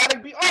got to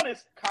be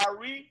honest.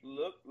 Kyrie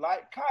looked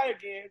like Kai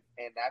again,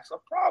 and that's a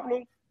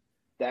problem.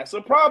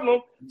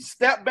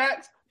 Step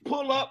backs,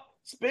 pull up,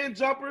 spin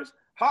jumpers,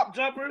 hop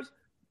jumpers,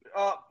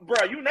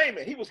 bro, you name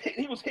it. He was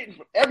hitting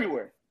from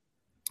everywhere.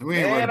 We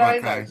ain't worried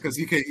about Kai because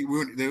he can't.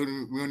 We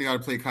only got to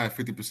play Kai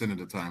 50% of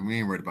the time. We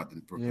ain't worried about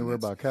the. You ain't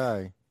worried about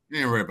Kai.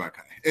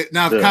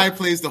 Now, if Kai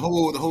plays the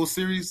whole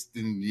series,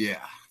 then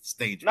yeah, it's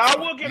dangerous. Now I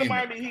will give the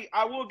Miami Heat.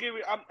 I will give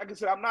it. Like I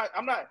said, I'm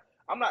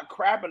not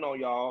crapping on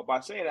y'all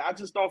by saying it. I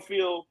just don't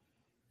feel.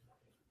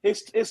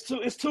 It's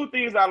two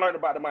things I learned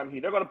about the Miami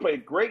Heat. They're going to play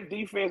great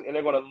defense and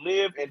they're going to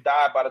live and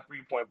die by the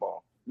 3-point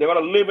ball. They're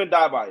going to live and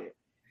die by it.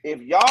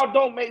 If y'all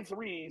don't make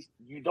threes,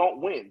 you don't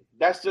win.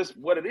 That's just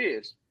what it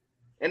is.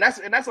 And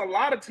that's a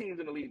lot of teams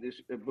in the league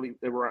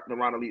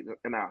around the league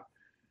now.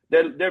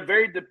 They're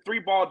very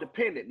 3-ball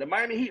dependent. The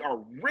Miami Heat are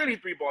really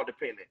 3-ball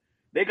dependent.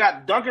 They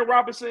got Duncan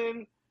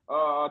Robinson,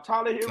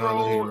 Tyler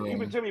Hero,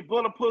 even Jimmy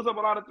Butler pulls up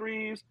a lot of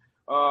threes.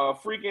 Kyle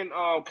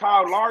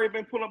Lowry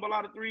been pulling up a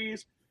lot of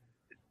threes.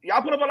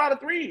 Y'all put up a lot of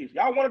threes.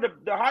 Y'all one of the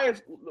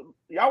highest.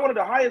 Y'all one of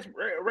the highest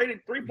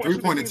rated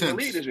 3-point attempts in the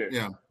league this year.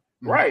 Yeah,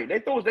 right.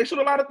 They shoot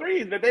a lot of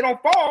threes. If they don't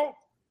fall,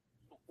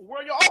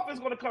 where your offense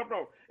going to come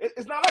from?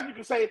 It's not like you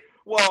can say,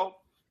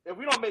 well, if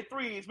we don't make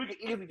threes, we can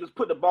easily just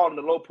put the ball in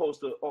the low post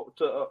to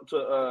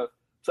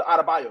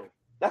Adebayo.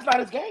 That's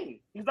not his game.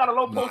 He's not a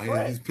low post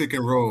threat. He's pick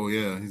and roll.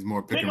 Yeah, he's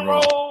more pick and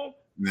roll.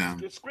 Yeah.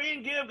 The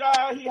screen give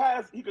guy.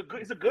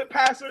 He's a good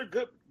passer.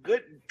 Good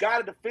guy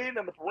to defend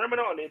on the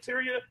perimeter, on the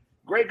interior.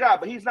 Great guy,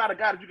 but he's not a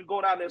guy that you can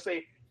go down there and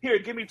say, "Here,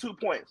 give me 2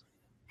 points."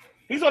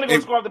 He's only going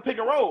to score off the pick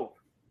and roll.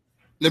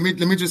 Let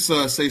me just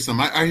say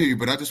something. I hear you,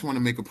 but I just want to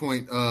make a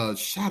point.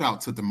 Shout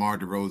out to DeMar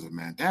DeRozan,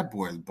 man. That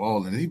boy is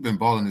balling. He's been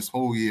balling this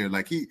whole year.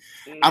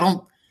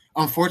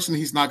 Unfortunately,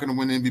 he's not going to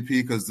win MVP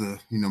because the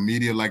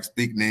media likes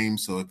big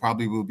names. So it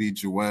probably will be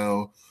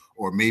Joel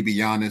or maybe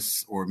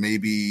Giannis or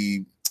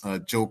maybe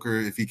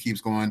Joker if he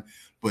keeps going.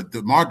 But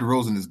DeMar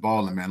DeRozan is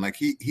balling, man. Like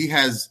he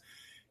has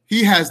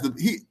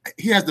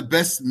the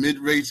best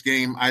mid-range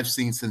game I've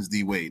seen since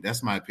D Wade.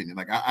 That's my opinion.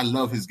 Like I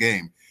love his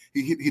game.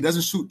 He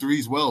doesn't shoot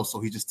threes well,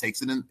 so he just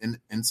takes it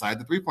inside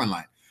the 3-point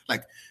line.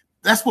 Like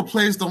that's what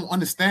players don't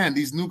understand.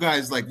 These new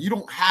guys, like you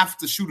don't have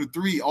to shoot a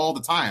three all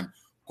the time.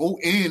 Go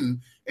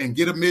in and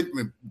get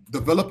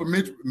develop a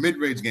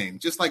mid-range game,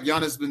 just like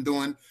Giannis has been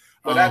doing.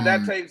 But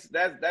that's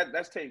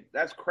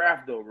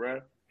craft though,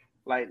 bro.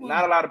 Like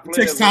not a lot of players.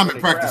 It takes time and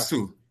practice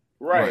too.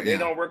 Right, they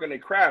don't work on their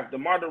craft.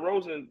 DeMar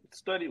DeRozan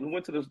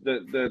went to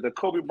the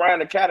Kobe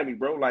Bryant Academy,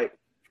 bro. Like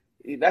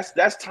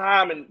that's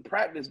time and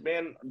practice,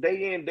 man.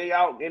 Day in, day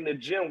out in the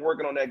gym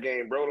working on that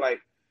game, bro. Like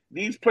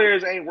these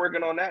players ain't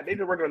working on that. They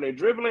just working on their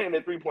dribbling and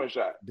their 3-point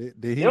shot. Did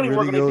he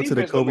really go to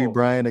the Kobe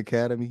Bryant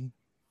Academy?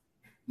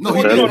 No,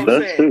 he did.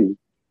 That's true.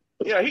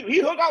 Yeah, he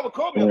hung out with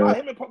Kobe a lot.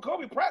 Him and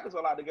Kobe practiced a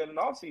lot together in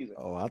the offseason.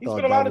 Oh, I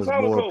thought that was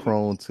more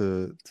prone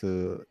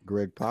to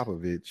Greg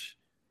Popovich.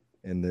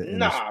 In the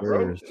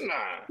Spurs. Bro. Nah.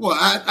 Well,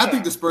 I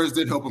think the Spurs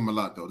did help him a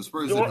lot, though. The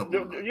Spurs did help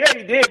him. Yeah,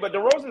 he did. But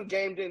DeRozan's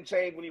game didn't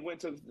change when he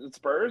went to the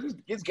Spurs.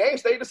 His game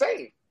stayed the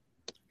same.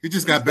 He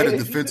just got better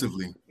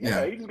defensively.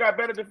 Yeah, he just got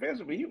better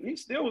defensively. He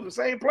still was the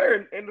same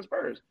player in the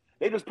Spurs.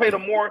 They just played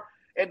him more.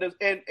 And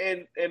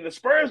the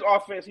Spurs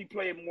offense, he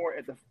played more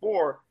at the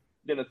 4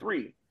 than the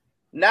 3.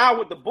 Now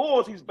with the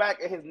Bulls, he's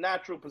back at his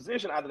natural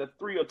position, either the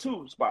 3 or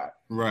 2 spot.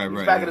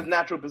 He's back at his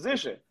natural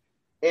position.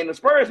 In the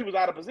Spurs, he was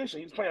out of position.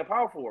 He was playing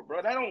power forward,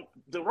 bro.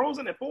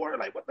 DeRozan at 4,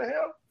 like what the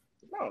hell?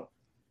 No,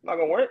 not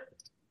gonna work.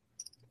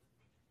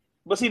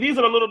 But see, these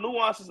are the little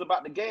nuances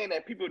about the game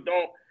that people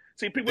don't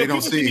see. People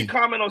see me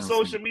comment on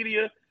social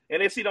media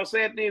and they see them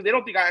saying things. They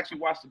don't think I actually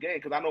watch the game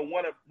because I know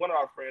one of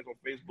our friends on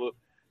Facebook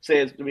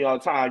says to me all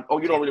the time,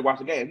 "Oh, you don't really watch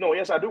the game." No,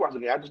 yes, I do watch the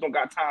game. I just don't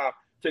got time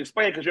to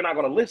explain because you're not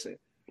gonna listen.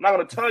 I'm not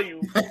gonna tell you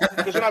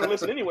because you're not gonna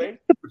listen anyway.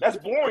 That's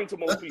boring to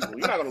most people.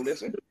 You're not gonna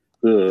listen.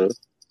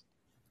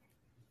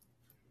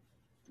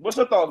 What's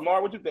your thoughts,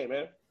 Mar? What you think,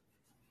 man?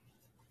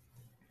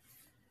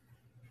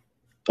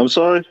 I'm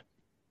sorry?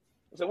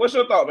 So what's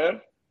your thought,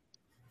 man?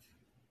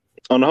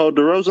 On the whole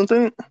DeRozan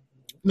thing?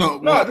 No,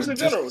 just in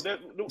general.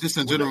 Just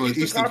in general,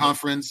 Eastern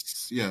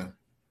Conference, yeah.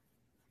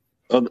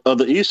 Of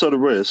the East or the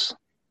West?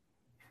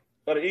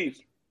 Of the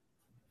East.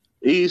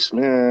 East,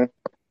 man.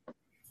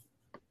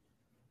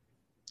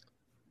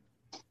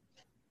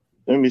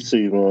 Let me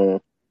see,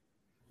 man.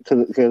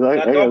 Because I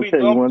gotta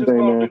tell you one thing,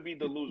 man. Don't be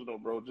delusional,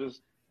 bro.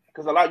 Just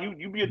because a lot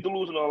you be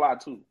delusional a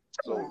lot too.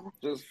 So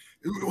just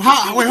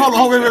wait, hold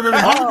on. Wait.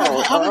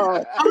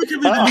 How we can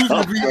be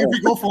delusional if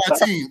we go for our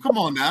team? Come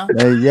on now.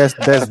 Hey, yes,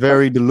 that's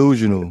very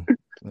delusional.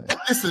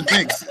 Listen,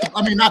 Banks.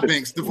 I mean, not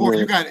Banks. DeVore,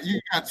 you got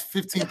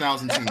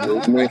 15,000 teams. I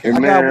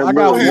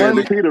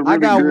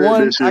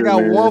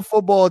got one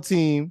football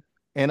team,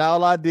 and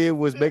all I did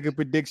was make a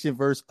prediction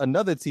versus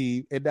another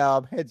team, and now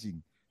I'm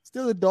hedging.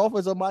 Still, the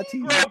Dolphins on my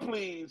team.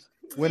 Please.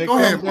 When it go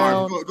comes ahead,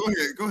 down, Marv.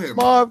 Go ahead,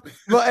 Marv.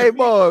 But hey,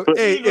 Marv.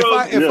 Hey,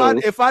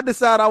 if I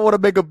decide I want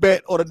to make a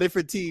bet on a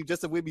different team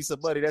just to win me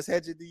some money, that's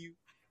hedging to you.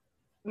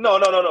 No.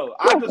 No,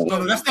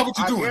 that's not what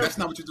you're doing. That's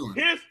not what you're doing.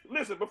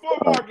 Listen, before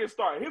Mark gets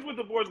started, here's what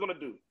DeVore is going to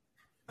do.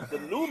 The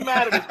new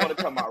Madden is going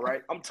to come out,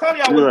 right? I'm telling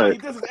y'all, he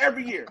does this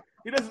every year.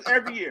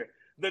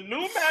 The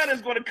new Madden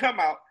is going to come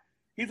out.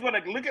 He's going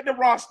to look at the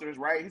rosters,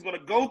 right? He's going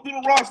to go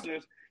through the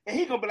rosters, and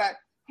he's going to be like,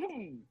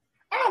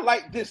 I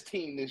like this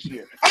team this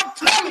year. I'm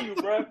telling you,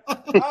 bro.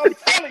 I'm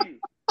telling you.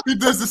 He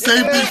does the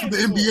same thing for the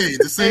NBA.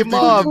 The same thing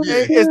Mom, for the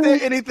NBA. Is there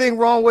anything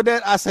wrong with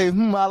that? I say,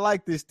 I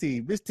like this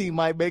team. This team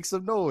might make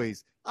some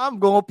noise. I'm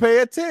going to pay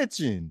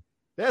attention.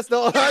 That's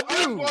all I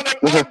do.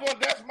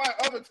 That's my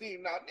other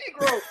team now.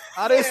 Negro.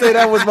 I didn't say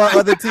that was my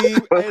other team.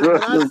 I said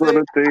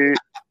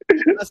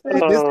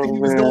this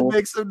team is going to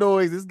make some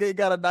noise. This game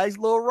got a nice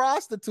little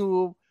roster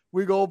to him.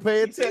 We're going to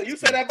pay attention. You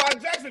said that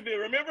about Jacksonville,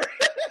 remember?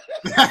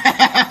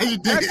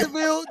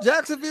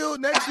 Jacksonville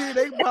next year,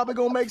 they probably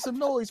going to make some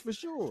noise for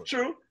sure.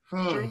 True.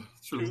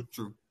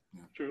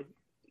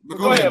 But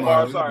go ahead,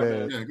 Marv. Sorry,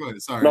 man. Yeah, go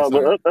ahead. Sorry.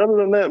 But other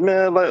than that,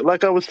 man,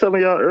 like I was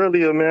telling y'all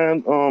earlier,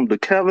 man, the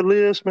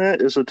Cavaliers,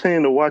 man, is a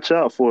team to watch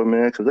out for,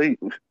 man, because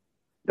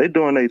they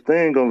doing their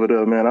thing over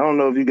there, man. I don't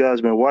know if you guys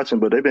been watching,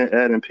 but they've been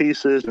adding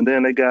pieces, and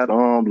then they got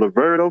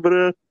LeVert over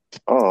there.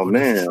 Oh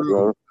man,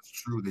 bro. That's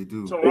true. They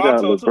do. They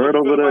got LeVert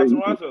over there.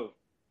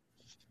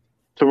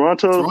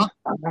 Toronto? I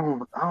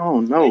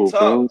don't know,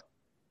 bro.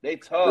 They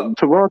tough.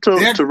 Toronto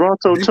they tough.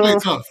 Play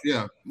tough.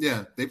 Yeah,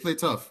 they play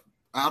tough.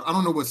 I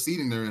don't know what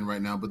seeding they're in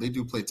right now, but they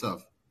do play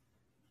tough.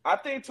 I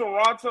think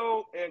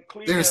Toronto and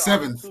Cleveland are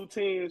seventh. Two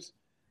teams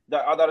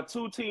that are the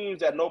two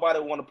teams that nobody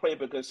want to play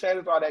because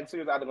chances are that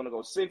series either going to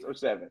go 6 or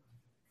 7.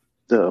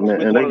 Yeah,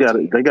 man, and they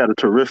got a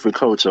terrific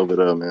coach over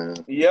there, man.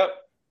 Yep.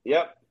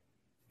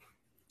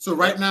 So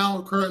right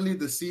now, currently,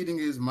 the seeding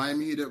is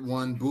Miami Heat at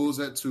 1, Bulls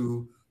at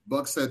 2,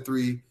 Bucks at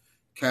 3,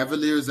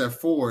 Cavaliers at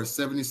 4,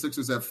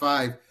 76ers at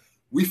 5.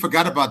 We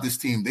forgot about this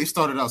team. They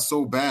started out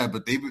so bad,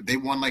 but they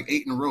won like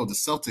 8 in a row. The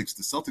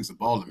Celtics are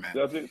balling, man.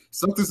 Celtics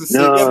are 6.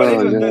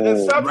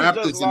 The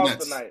Celtics just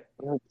lost tonight.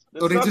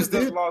 They just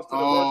did? Lost to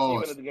the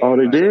worst team in the game. Oh,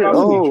 they did?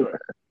 Oh.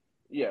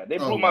 Yeah, they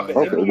blew my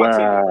ticket.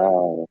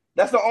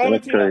 That's the only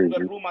team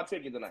that blew my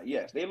ticket tonight.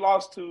 Yes, they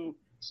lost to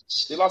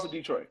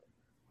Detroit.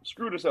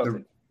 Screw the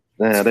Celtics.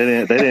 Yeah,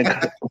 they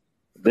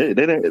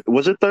didn't.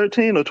 Was it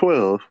 13 or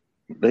 12?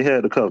 They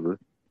had to cover.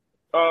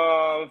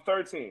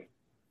 13.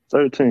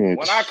 13.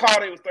 When I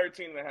called, it was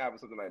 13 and a half or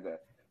something like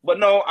that. But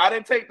no, I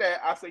didn't take that.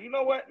 I said, you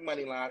know what?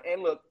 Money line.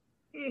 And look.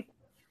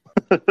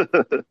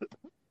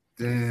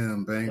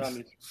 Damn, Banks.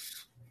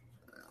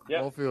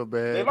 Yep. Don't feel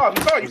bad. They lost.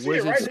 You see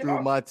it, right?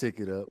 Screwed my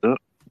ticket up.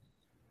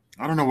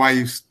 I don't know why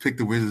you picked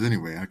the Wizards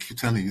anyway. I keep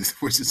telling you, the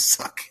Wizards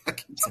suck. I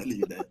keep telling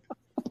you that.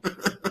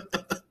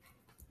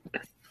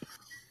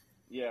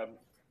 Yeah.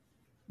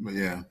 But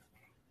yeah.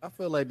 I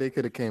feel like they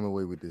could have came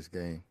away with this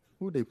game.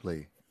 Who'd they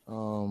play?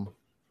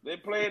 They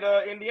played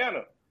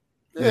Indiana.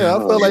 Yeah, I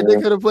felt like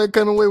they could have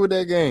come away with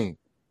that game.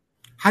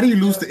 How do you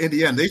lose to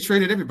Indiana? They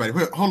traded everybody.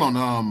 Wait, hold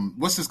on.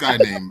 What's this guy's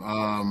name?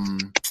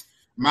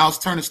 Miles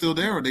Turner still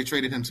there, or they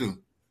traded him too?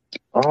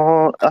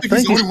 I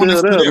think he's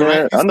still there, man.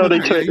 Right? I know they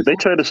traded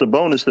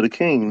Sabonis to the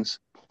Kings.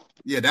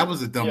 Yeah, that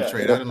was a dumb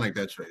trade. I didn't like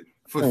that trade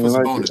for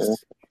Sabonis.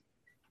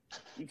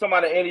 You talking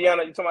about the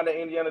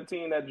Indiana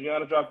team that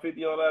Giannis dropped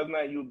 50 on last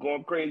night? You were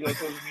going crazy on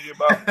social media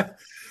about.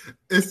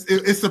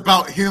 It's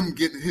about him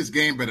getting his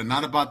game better,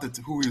 not about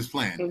who he was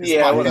playing. It's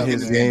about him getting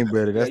his game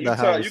better. That's not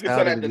how it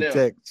sounded in the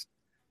text.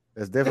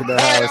 That's definitely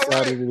not how it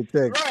sounded in the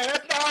text. Right,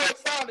 that's not how it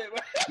sounded.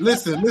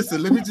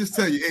 Listen. Let me just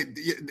tell you,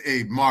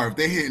 hey, Marv,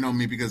 they hating on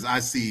me because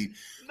I see.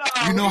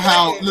 You know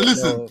how?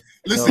 Listen.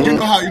 You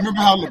remember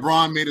how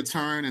LeBron made a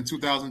turn in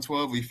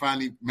 2012? He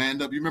finally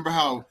manned up. You remember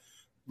how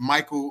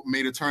Michael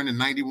made a turn in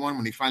 91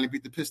 when he finally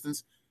beat the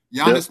Pistons?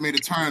 Giannis made a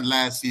turn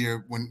last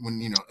year when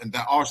in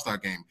that All-Star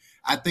game.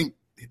 I think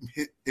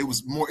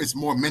it's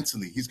more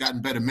mentally. He's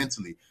gotten better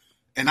mentally.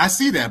 And I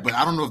see that, but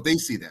I don't know if they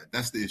see that.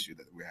 That's the issue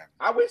that we're having.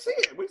 We see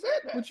it. We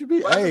said that. What you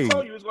mean? I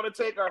told you it's going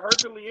to take a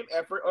Herculean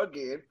effort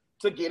again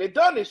to get it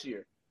done this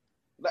year.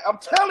 Like, I'm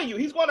telling you,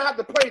 he's going to have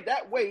to play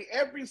that way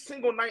every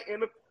single night in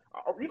the.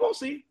 You're going to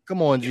see.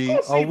 Come on, G.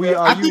 I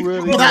think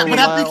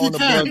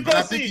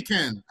he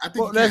can.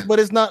 But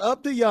it's not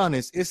up to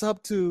Giannis. It's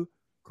up to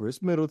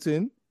Chris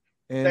Middleton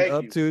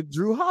and to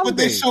Drew Holiday. But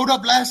they showed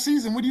up last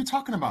season. What are you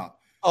talking about?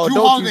 Oh,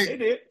 don't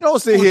sit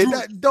here and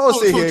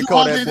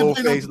call that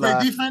bullface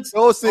lie.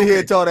 Don't sit here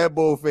and tell that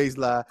bullface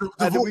lie.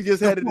 We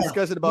just had a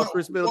discussion about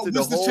Chris Middleton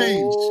the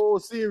whole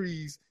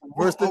series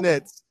versus the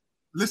Nets.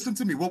 Listen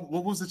to me. What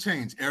was the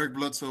change? Eric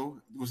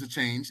Bledsoe was a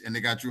change, and they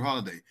got Jrue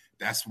Holiday.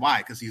 That's why,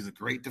 because he's a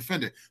great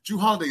defender. Jrue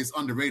Holiday is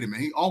underrated, man.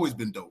 He always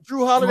been dope.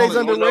 Jrue Holiday's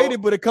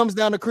underrated, but it comes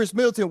down to Chris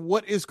Middleton.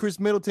 What is Chris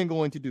Middleton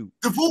going to do?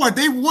 DeVore,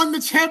 they won the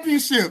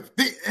championship.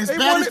 But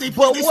what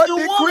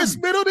did Chris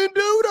Middleton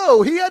do,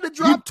 though? He had to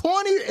drop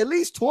 20, at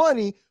least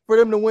 20, for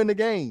them to win the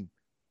game.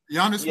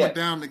 Giannis went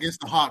down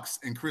against the Hawks,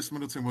 and Chris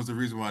Middleton was the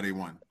reason why they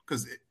won.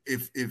 Because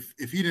if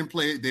he didn't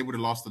play, they would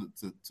have lost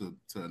to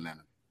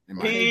Atlanta.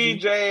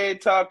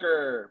 PJ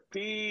Tucker.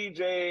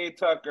 PJ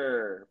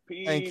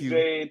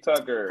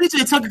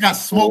Tucker got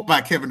smoked by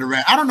Kevin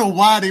Durant. I don't know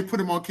why they put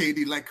him on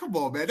KD. Like, come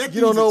on, man.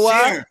 You don't know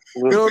why?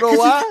 You don't know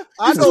why?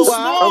 I know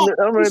why.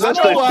 I mean,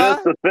 that's their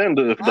best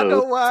defender. I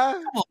know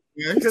why.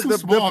 Because the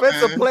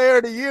defensive player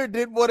of the year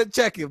didn't want to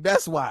check him.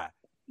 That's why.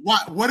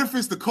 What if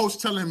it's the coach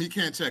telling him he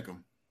can't check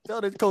him? Tell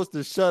the coach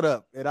to shut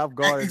up, and I've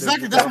guarded.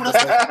 Exactly. That's what I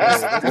said.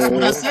 That's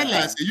what I said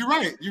last year.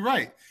 You're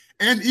right.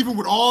 And even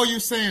with all you're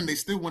saying, they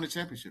still won the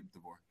championship,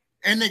 DeVore.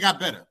 And they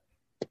got better.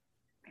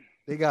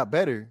 They got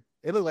better.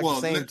 It looked like the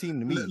same team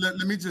to me.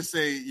 Let me just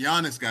say,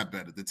 Giannis got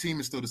better. The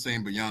team is still the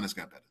same, but Giannis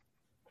got better.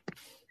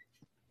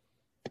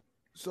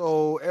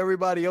 So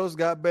everybody else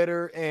got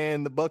better,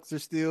 and the Bucks are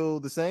still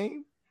the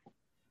same?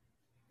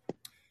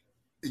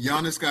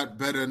 Giannis got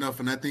better enough,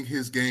 and I think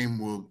his game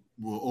will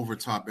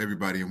overtop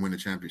everybody and win the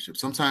championship.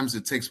 Sometimes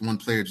it takes one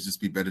player to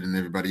just be better than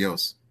everybody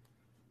else.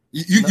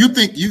 You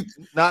think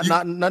not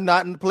in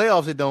the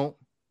playoffs? It don't.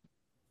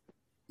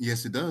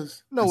 Yes, it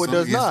does. No, it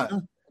does not.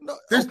 No,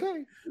 there's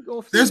been.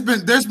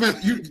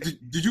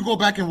 Did you go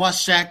back and watch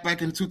Shaq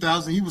back in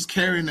 2000? He was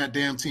carrying that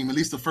damn team at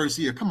least the first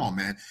year. Come on,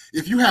 man.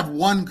 If you have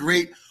one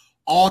great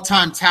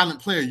all-time talent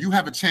player, you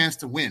have a chance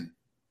to win.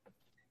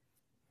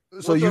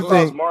 So you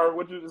think, Marv?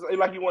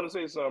 Like you want to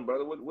say something,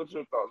 brother? What's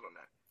your thoughts on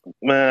that?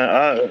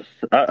 Man,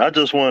 I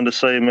just wanted to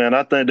say, man,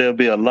 I think they'll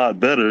be a lot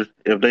better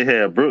if they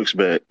had Brooks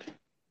back.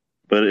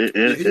 But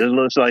it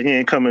looks like he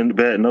ain't coming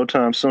back no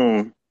time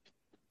soon.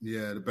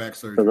 Yeah, the back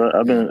surgery.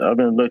 I've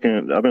been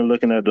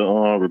looking at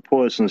the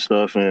reports and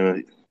stuff,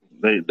 and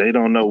they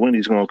don't know when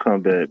he's gonna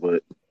come back.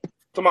 But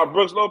talking about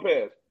Brooks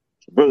Lopez.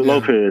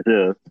 Lopez,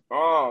 yeah.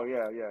 Oh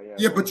yeah.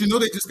 Yeah, but you know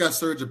they just got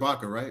Serge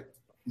Ibaka, right?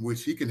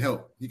 Which he can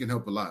help. He can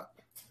help a lot.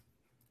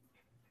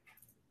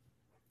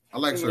 I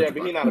like Serge. Yeah,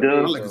 but he's not a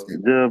big.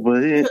 Yeah,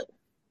 but he.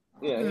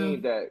 Yeah, he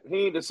ain't that.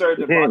 He ain't the Serge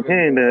Ibaka. He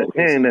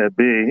ain't that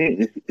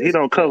big. He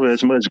don't cover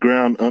as much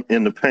ground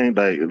in the paint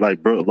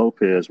like Brook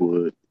Lopez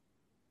would.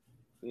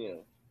 Yeah,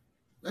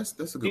 that's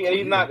a good point.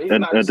 He's not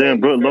and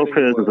then Brook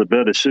Lopez is a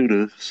better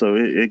shooter, so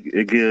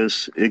it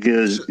gives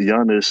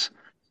Giannis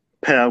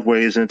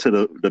pathways into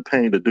the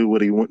paint to do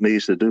what he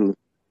needs to do.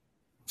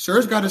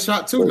 Serge got a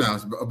shot too now.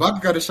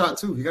 Ibaka got a shot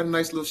too. He got a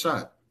nice little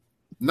shot.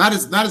 Not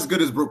as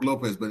good as Brook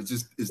Lopez, but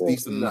it's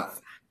decent enough.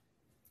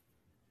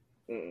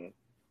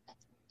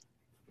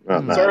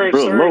 Brook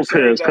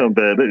Lopez come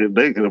back.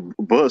 They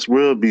Bucks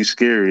will be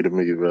scary to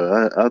me,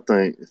 bro. I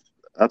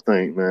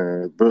think,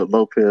 man, Brook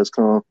Lopez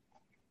come.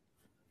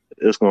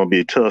 It's gonna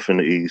be tough in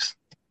the East.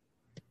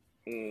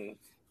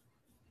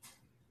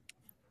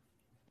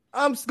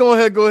 I'm just going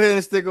to go ahead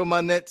and stick with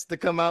my Nets to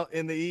come out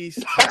in the East.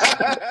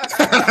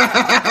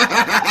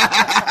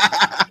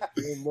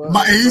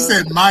 He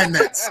said my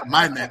Nets.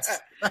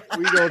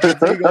 We gonna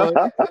talk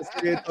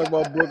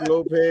about Brook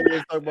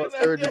Lopez, talk about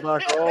Serge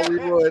Ibaka, all we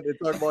want, and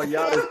talk about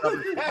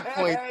Giannis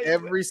points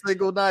every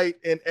single night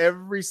in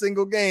every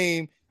single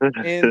game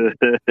in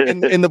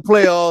the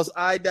playoffs.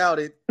 I doubt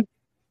it,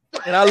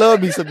 and I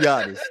love me some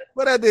Giannis.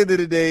 But at the end of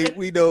the day,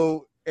 we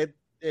know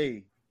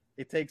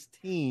it takes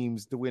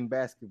teams to win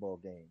basketball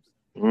games.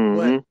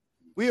 Mm-hmm. But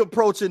we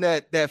approaching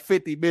that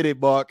 50-minute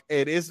mark,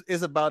 and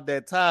it's about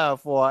that time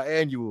for our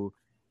annual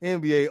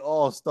NBA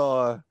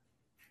All-Star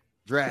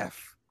draft.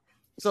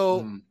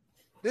 So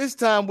this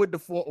time with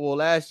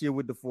last year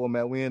with the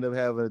format, we ended up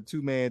having a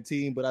 2-man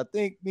team. But I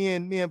think me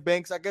and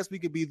Banks, I guess we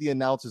could be the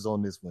announcers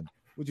on this one.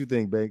 What you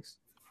think, Banks?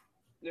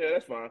 Yeah,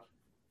 that's fine.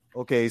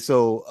 Okay,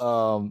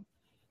 so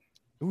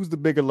who's the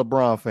bigger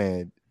LeBron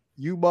fan?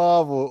 You,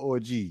 Bob, or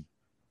G?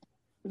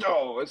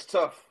 No, it's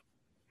tough.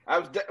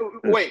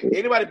 Wait,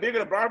 anybody bigger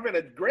than LeBron fan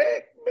than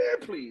Greg? Man,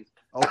 please.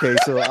 Okay,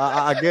 so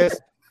I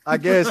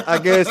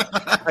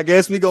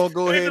guess we gonna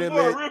go ahead and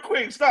real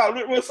quick. Stop.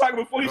 Real second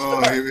before you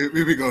start. Here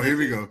we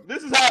go.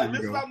 This is how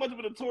much of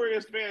a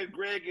notorious fan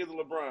Greg is of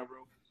LeBron,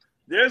 bro.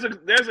 There's a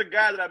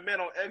guy that I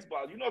met on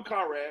Xbox. You know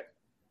Conrad.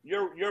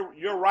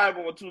 Your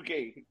rival on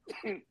 2K.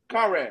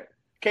 Conrad.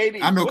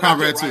 KD. I know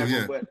Conrad too.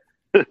 Yeah. But,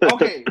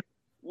 okay.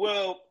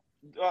 Well,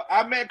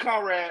 I met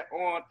Conrad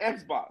on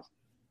Xbox,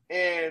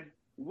 and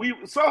we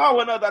somehow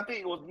or another, I think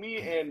it was me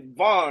and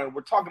Vaughn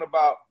were talking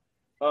about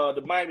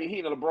the Miami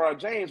Heat and LeBron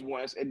James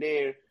once, and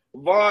then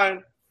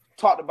Vaughn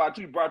talked about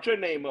you, brought your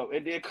name up,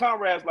 and then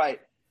Conrad's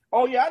like,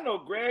 "Oh yeah, I know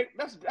Greg.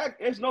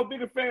 There's no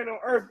bigger fan on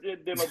earth than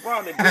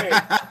LeBron and Greg."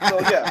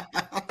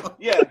 So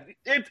yeah,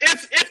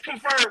 it's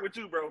confirmed with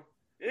you, bro.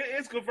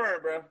 It's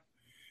confirmed, bro.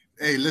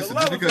 Hey, listen,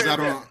 just because I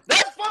don't.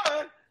 That's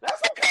fine.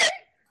 That's okay.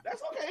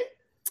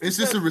 It's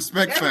just a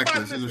respect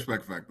factor. It's a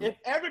respect factor. If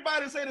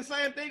everybody say the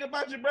same thing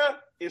about you, bro,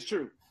 it's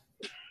true.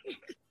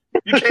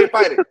 You can't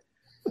fight it.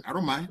 I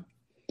don't mind.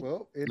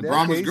 Well, in LeBron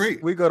that was case,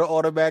 great. We're going to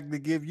automatically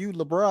give you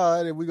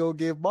LeBron, and we're going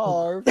to give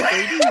Marv.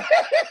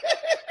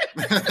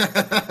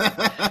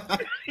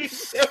 He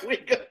said we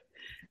going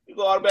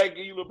to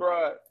automatically give you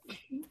LeBron.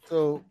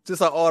 So,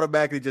 since I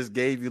automatically just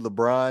gave you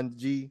LeBron,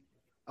 G,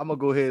 I'm going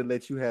to go ahead and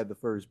let you have the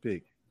first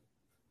pick.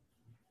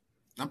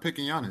 I'm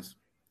picking Giannis.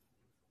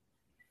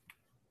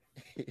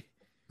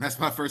 That's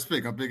my first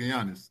pick. I'm picking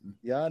Giannis.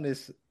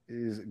 Giannis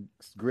is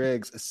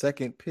Greg's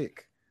second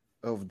pick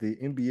of the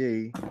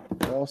NBA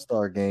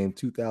All-Star Game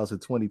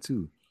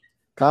 2022.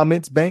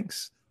 Comments,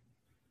 Banks?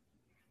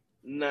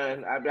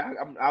 None.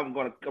 I'm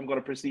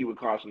gonna proceed with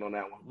caution on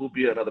that one. We'll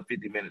be another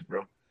 50 minutes,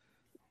 bro.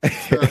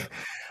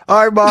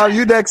 All right, Bob,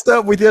 you next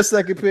up with your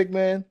second pick,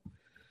 man.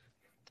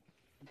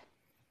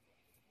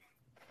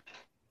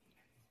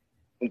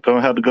 I'm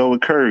gonna have to go with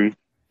Curry.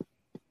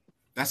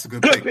 That's a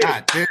good pick.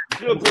 God damn.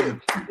 Good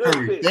pick.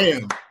 Curry.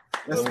 Damn.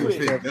 That's a good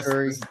pick. Steph That's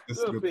Curry.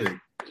 a good pick.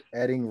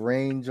 Adding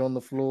range on the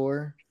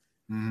floor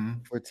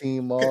for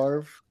Team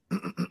Marv.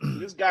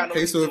 This guy knows what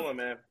he's doing,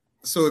 man.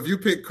 So if you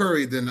pick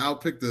Curry, then I'll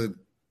pick the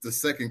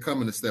second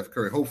coming of Steph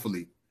Curry,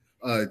 hopefully.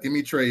 Give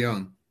me Trae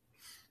Young.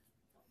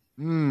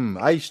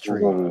 Ice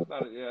Tree.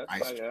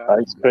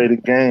 Ice Trey the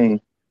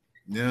game.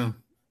 Yeah.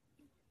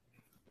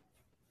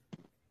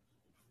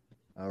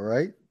 All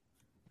right,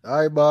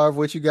 Marv,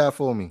 what you got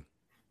for me?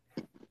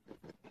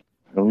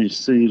 Let me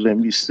see.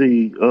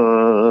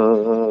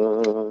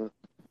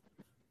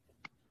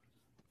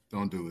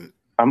 Don't do it.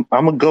 I'm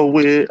gonna go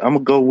with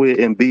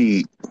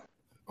Embiid.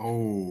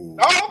 Oh.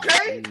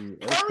 Okay.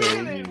 Curry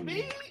and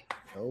Embiid.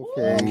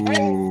 Okay.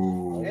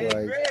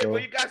 Hey, Greg, well,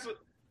 you got some.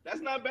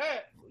 That's not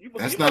bad.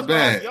 That's not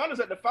bad.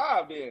 Giannis at the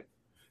 5 then.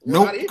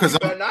 Nope, because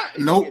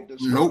nope.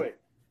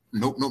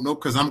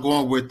 Because I'm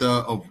going with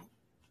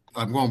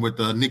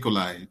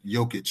Nikolai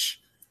Jokic.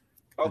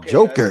 Okay,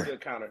 Joker. That's a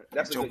good counter.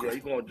 That's a good. Yeah,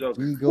 he's going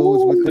Joker. He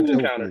goes with the good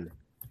Joker. Counter.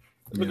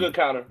 That's a good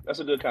counter.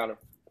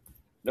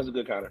 That's a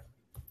good counter.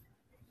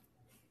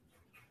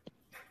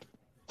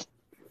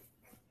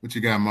 What you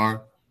got,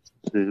 Marv?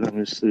 Let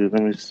me see.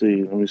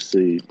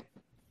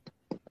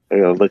 I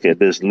gotta look at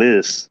this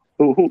list.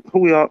 Who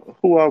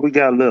all we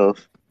got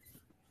left?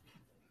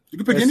 You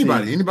can pick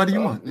anybody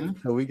you want. Yeah.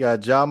 So we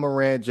got Ja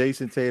Morant,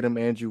 Jason Tatum,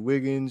 Andrew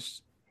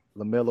Wiggins,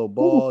 LaMelo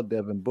Ball,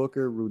 Devin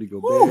Booker, Rudy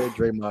Gobert,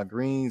 Draymond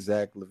Green,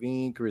 Zach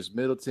LaVine, Chris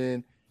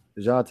Middleton,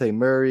 DeJounte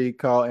Murray,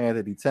 Karl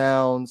Anthony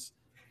Towns,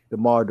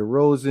 DeMar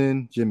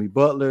DeRozan, Jimmy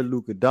Butler,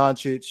 Luka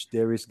Doncic,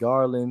 Darius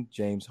Garland,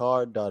 James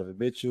Harden, Donovan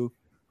Mitchell,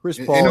 Chris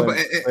Paul.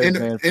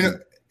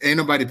 Ain't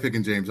nobody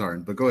picking James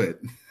Harden, but go ahead.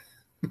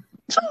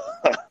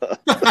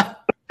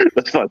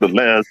 That's like the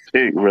last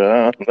pick,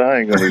 bro. I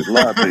ain't gonna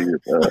lie to you,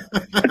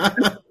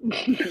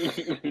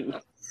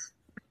 bro.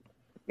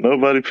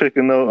 Nobody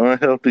picking no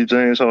unhealthy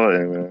James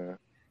Harden, man.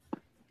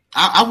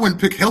 I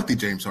wouldn't pick healthy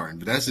James Harden,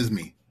 but that's just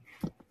me.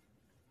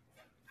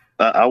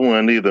 I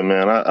wouldn't either,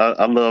 man.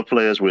 I love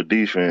players with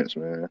defense,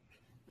 man.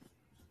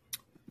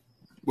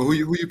 Well, who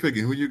you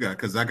picking? Who you got?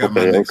 Because I got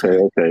my next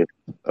Okay.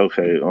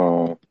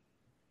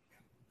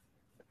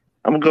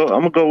 I'm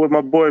gonna go with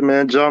my boy,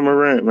 man, Ja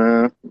Morant,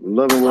 man.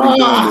 Loving what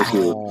he's doing this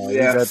year.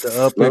 You got the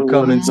up and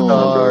coming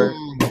star,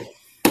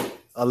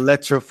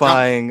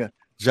 electrifying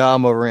Ja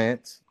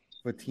Morant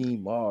for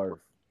Team Marv.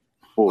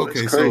 Boy,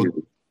 okay, so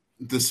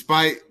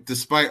despite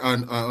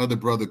our other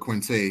brother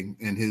Quinte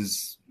and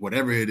his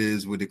whatever it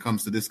is when it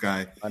comes to this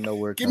guy, I know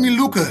where. Give me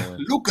Luka.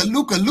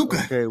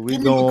 Okay, we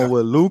going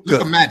with Luka.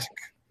 Luka Magic.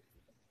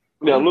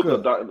 Yeah,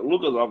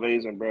 Luka's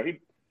amazing, bro.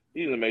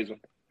 He's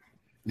amazing.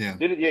 Yeah.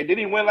 Did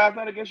he win last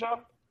night against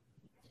y'all?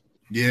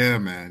 Yeah,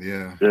 man.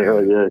 Yeah.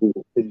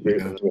 He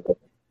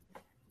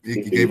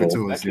gave it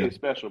to us. That kid's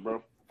special,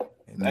 bro.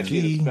 That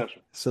kid is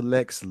special.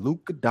 Selects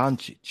Luka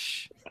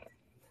Doncic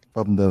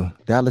from the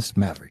Dallas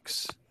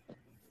Mavericks.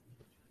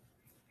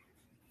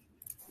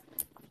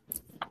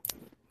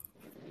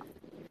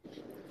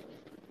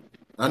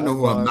 I know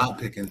who I'm not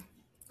picking.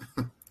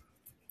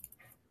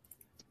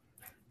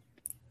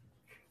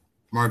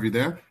 Marv, you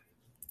there?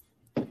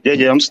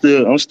 Yeah, I'm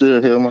still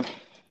here, man.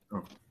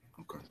 Oh,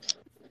 okay.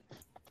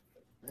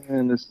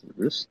 Man,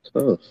 this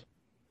tough.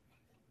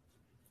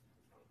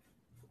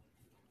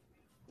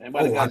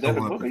 Anybody got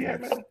Devin Booker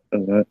yet, man?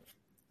 Right.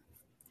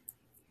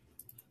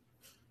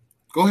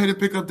 Go ahead and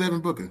pick up Devin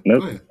Booker.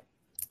 Nope. Go ahead.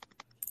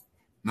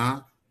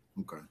 Nah?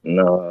 Okay.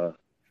 No.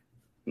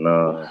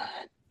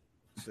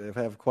 So they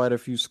have quite a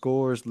few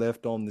scores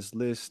left on this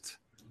list.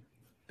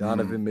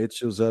 Donovan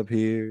Mitchell's up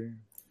here.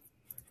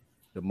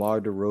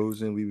 DeMar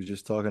DeRozan. We were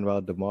just talking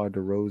about DeMar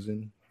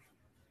DeRozan.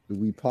 Do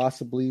we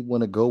possibly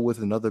want to go with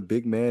another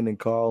big man in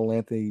Karl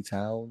Anthony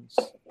Towns?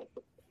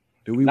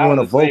 Do we want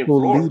a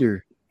vocal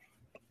leader?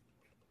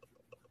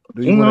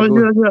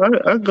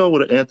 I go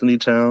with Anthony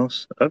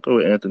Towns.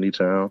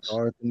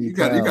 You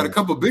got a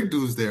couple big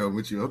dudes there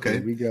with you. Okay.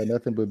 Yeah, we got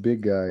nothing but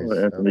big guys.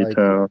 Anthony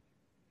Towns.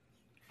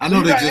 I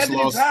know they just Anthony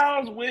lost.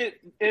 Towns with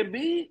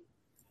Embiid.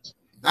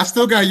 I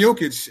still got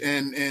Jokic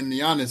and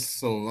Giannis.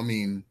 So I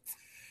mean,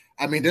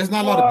 there's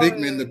not a lot of big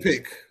men to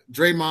pick.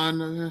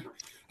 Draymond,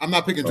 I'm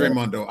not picking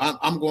Draymond though.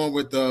 I'm going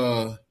with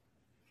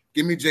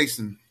give me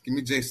Jason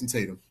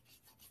Tatum.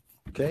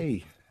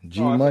 Okay,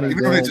 G Money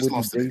going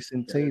with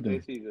Jason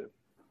Tatum.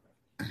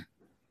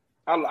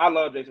 I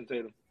love Jason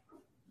Tatum.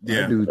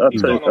 Yeah,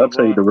 I'll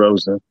take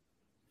DeRozan.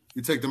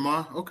 You take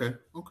DeMar? Okay.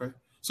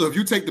 So if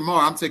you take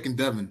DeMar, I'm taking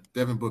Devin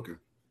Booker.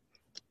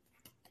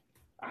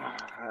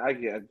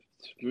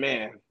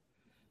 Man,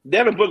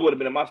 Devin Booker would have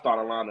been in my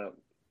starting lineup.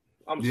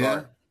 I'm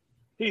sorry,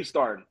 he's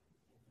starting.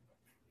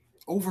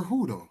 Over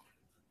who though?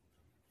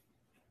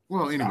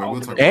 Well, anyway,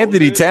 we'll talk.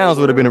 Anthony Towns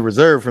would have been a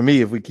reserve for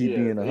me if we keep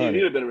being 100.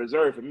 He'd have been a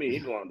reserve for me.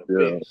 He's going on the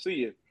bench.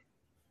 See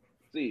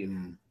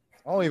you.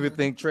 I don't even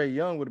think Trae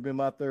Young would have been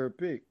my third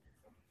pick.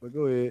 But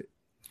go ahead.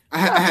 I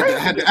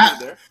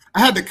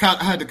had to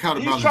count.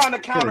 He's trying to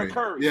counter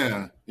Curry.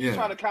 Yeah. He's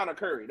trying to counter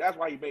Curry. That's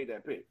why he made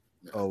that pick.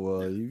 Oh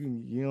well,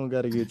 you don't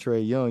got to get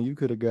Trae Young. You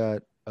could have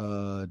got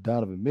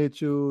Donovan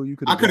Mitchell.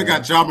 I could have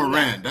got Ja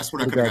Morant. That's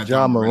what I could have got.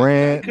 Ja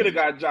Morant. Could have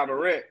got Ja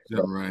Morant.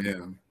 Ja Morant,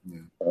 yeah.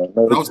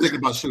 But I was thinking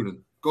about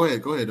shooting. Go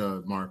ahead,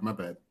 Mark. My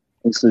bad.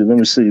 Let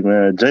me see,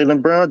 man.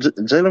 Jaylen Brown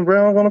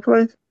gonna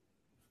play?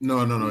 No.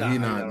 He's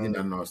not in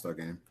the All-Star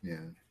game.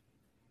 Yeah.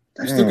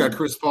 You still got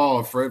Chris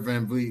Paul, Fred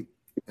VanVleet,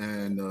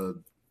 and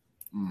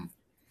How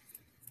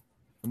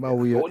about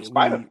we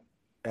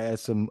add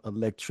some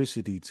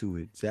electricity to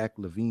it? Zach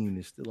LaVine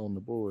is still on the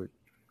board.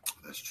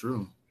 That's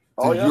true.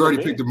 You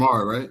already picked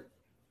DeMar, right?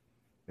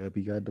 Yep,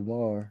 he got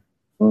DeMar.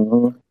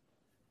 Mm-hmm.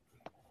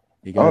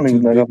 I don't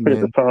even think I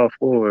picked the power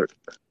forward.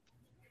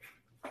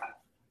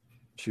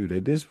 Shoot,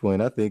 at this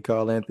point, I think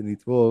Carl Anthony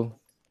Towns.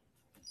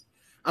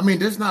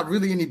 There's not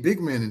really any big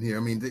men in here.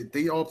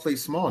 They all play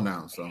small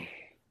now, so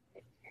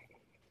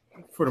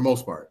for the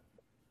most part.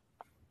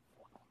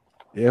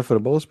 Yeah, for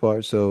the most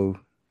part. So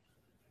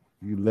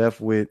you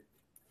left with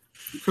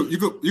you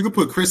could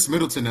put Chris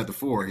Middleton at the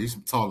 4. He's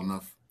tall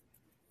enough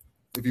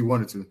if you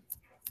wanted to.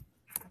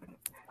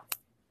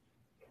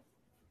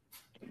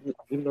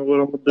 You know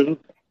what I'm gonna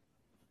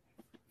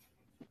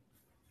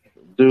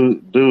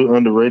do? Dude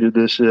underrated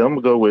this shit. I'm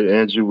gonna go with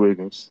Andrew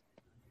Wiggins.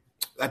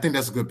 I think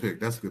that's a good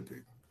pick.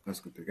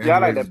 Yeah, I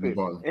like that pick.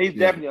 And he's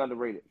definitely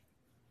underrated.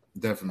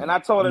 Definitely. And I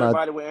told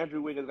everybody when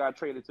Andrew Wiggins got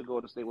traded to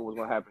Golden State what was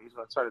going to happen. He's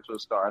going to turn into a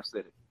star. I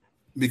said it.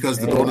 Because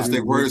the Golden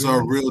State Warriors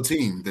are a real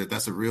team.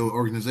 That's a real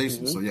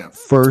organization. Mm-hmm. So, yeah.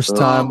 First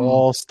time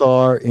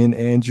All-Star in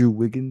Andrew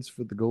Wiggins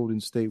for the Golden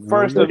State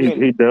Warriors.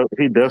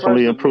 He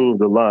definitely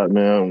improved a lot,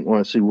 man,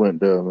 once he went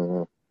there,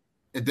 man.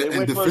 They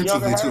went for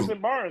younger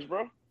Harrison Barnes,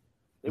 bro.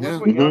 They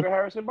went for younger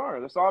Harrison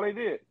Barnes. That's all they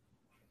did.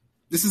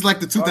 This is like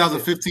the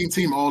 2015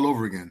 team all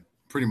over again,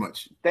 pretty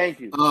much. Thank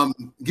you.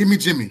 Give me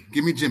Jimmy.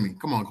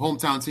 Come on,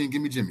 hometown team.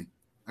 Give me Jimmy.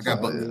 I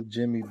got Butler.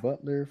 Jimmy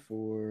Butler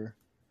for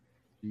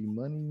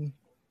G-Money.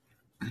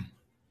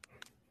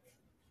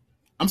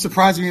 I'm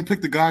surprised you didn't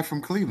pick the guy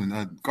from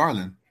Cleveland,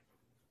 Garland.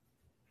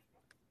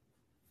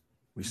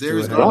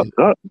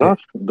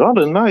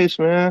 Garland nice,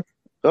 man.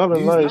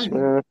 Garland nice,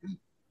 man.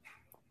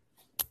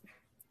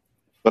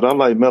 But I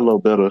like Melo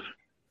better.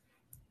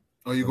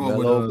 Oh, you going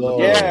with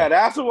yeah,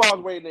 that's who I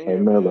was waiting to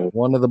hear.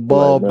 One of the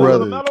Ball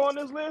brothers. Melo on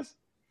this list?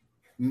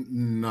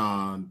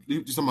 Nah,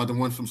 you talking about the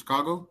one from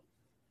Chicago?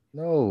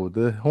 No,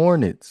 the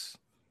Hornets.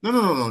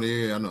 No.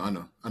 Yeah, I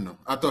know.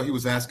 I thought he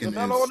was asking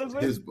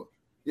his book.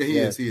 Yeah, he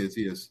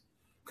is.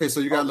 Okay, so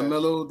you got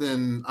LaMelo.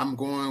 Then I'm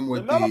going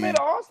with LaMelo made an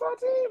All-Star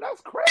team.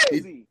 That's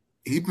crazy.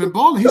 He's been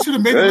balling. He should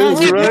have made it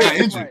last year. He got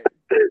injured.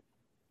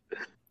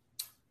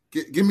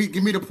 Give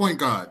me the point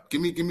guard.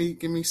 Give me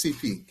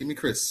CP. Give me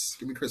Chris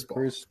Paul.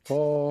 Chris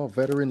Paul,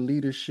 veteran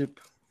leadership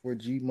for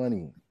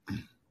G-Money.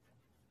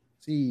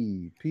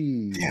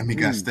 CP. Damn, he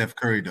got Steph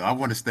Curry though. I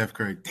wanted Steph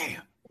Curry.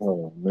 Damn.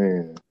 Oh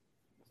man.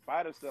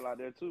 Spider's still out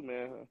there too,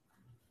 man.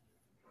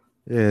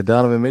 Yeah,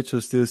 Donovan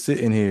Mitchell's still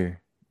sitting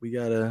here. We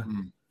gotta.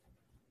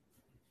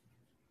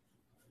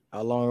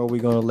 How long are we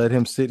gonna let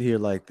him sit here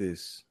like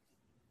this?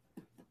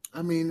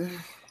 I don't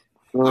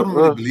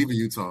really believe in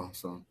Utah,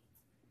 so.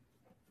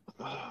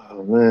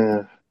 Oh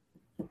man.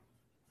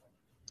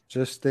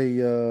 Just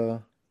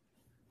a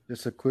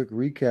quick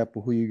recap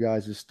of who you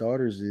guys'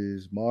 starters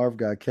is. Marv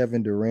got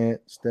Kevin Durant,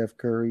 Steph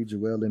Curry,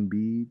 Joel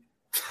Embiid,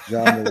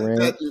 Ja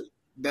Morant.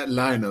 that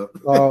lineup.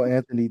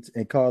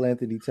 Carl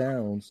Anthony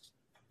Towns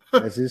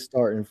as his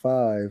starting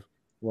 5,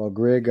 while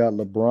Greg got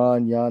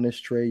LeBron,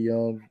 Giannis, Trae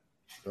Young,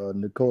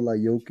 Nikola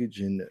Jokic,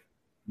 and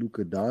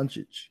Luka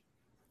Doncic.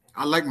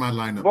 I like my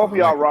lineup. Both of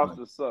y'all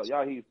rosters suck.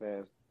 Y'all Heat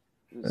fans.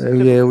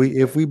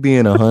 If we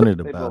being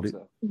 100 about it.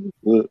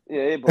 Yeah,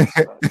 it both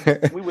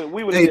suck.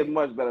 We would have did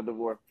much better,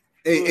 DeVore.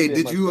 Hey,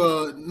 did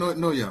you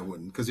no y'all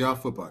wouldn't, because y'all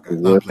football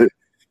guys.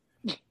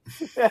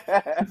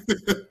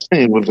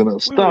 He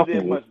wasn't stop. We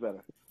did much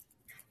better.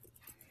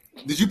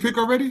 Did you pick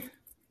already?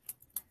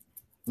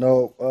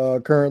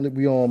 No, currently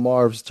we on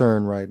Marv's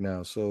turn right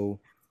now. So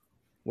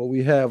what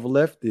we have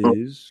left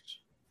is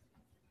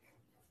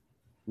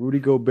Rudy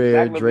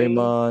Gobert,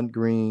 Draymond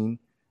Green,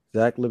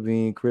 Zach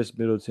LaVine, Chris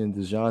Middleton,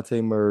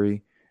 DeJounte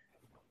Murray,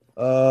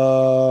 Fred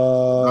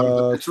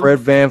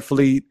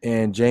VanVleet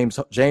and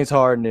James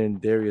Harden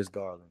and Darius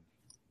Garland.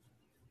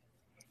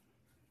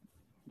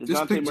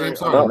 Just pick James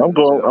Harden. I'm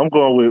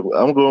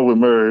going with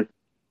Murray.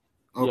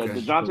 Okay. Yeah,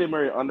 DeJounte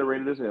Murray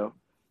underrated as hell.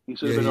 He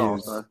should have been an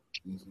All-Star.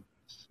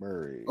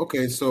 Murray.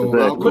 Okay, so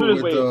I'll go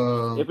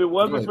with. If it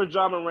wasn't for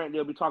Ja Morant,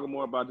 they'll be talking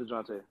more about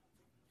DeJounte.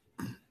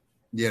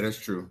 Yeah, that's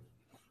true.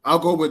 I'll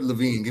go with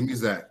LaVine. Give me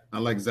Zach. I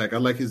like Zach. I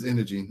like his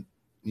energy.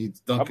 He's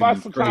dunking.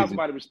 About some time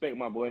somebody respect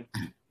my boy.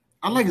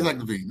 I like Zach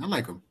LaVine. I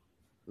like him.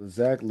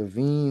 Zach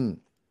LaVine.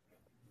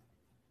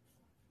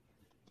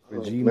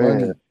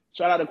 Man.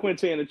 Shout out to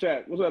Quinte in the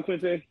chat. What's up,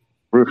 Quinte?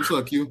 What's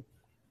up, Q?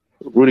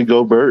 Rudy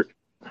Gobert.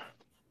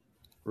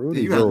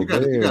 Rudy you got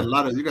a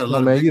lot of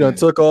man. You done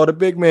took all the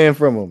big man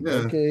from him. Yeah.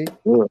 Okay,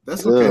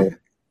 that's okay.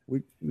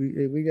 We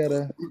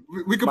gotta.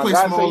 We can play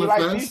small and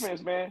fast. Like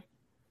defense, man.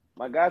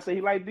 My guy said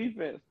he like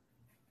defense.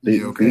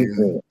 Yeah, okay.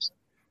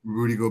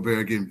 Rudy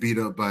Gobert getting beat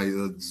up by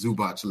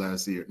Zubac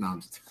last year. No,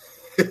 I'm just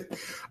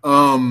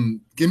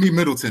give me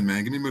Middleton,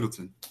 man. Give me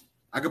Middleton.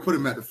 I could put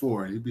him at the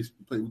 4. We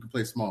can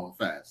play small and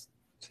fast.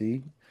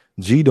 See,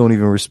 G don't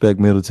even respect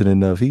Middleton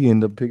enough. He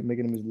ended up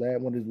making him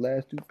one of his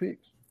last 2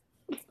 picks.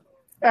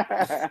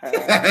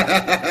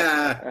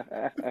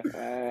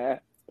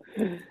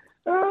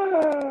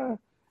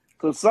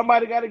 So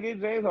somebody got to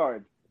get James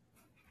Harden.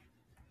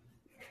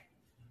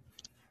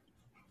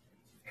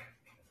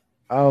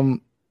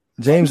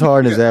 James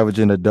Harden is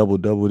averaging a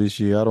double-double this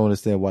year. I don't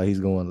understand why he's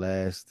going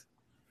last.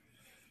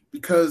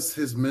 Because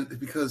he's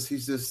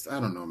just, I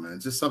don't know,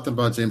 man. Just something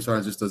about James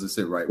Harden just doesn't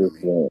sit right with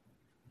me.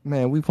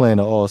 Man, we playing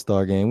the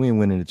All-Star game. We ain't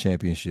winning the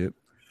championship.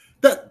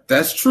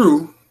 That's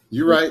true.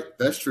 You're right.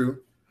 That's true.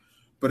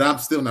 But I'm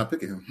still not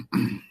picking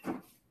him.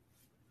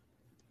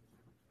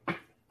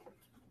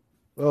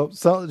 Well,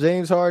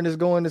 James Harden is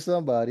going to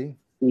somebody.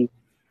 We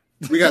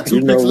got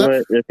 2 picks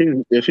left.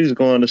 If he's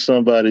going to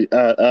somebody,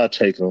 I'll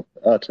take him.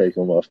 I'll take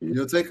him off you.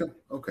 You'll take him?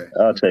 Okay.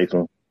 I'll take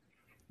him.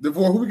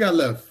 DeVore, who we got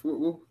left?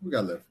 Who we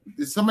got left?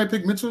 Did somebody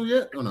pick Mitchell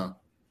yet or no?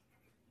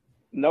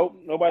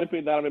 Nope. Nobody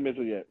picked Donovan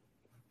Mitchell yet.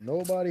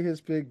 Nobody has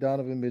picked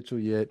Donovan Mitchell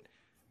yet.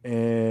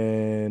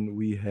 And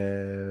we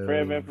have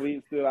Fred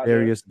VanVleet still out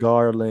Darius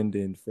Garland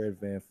and Fred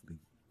VanVleet.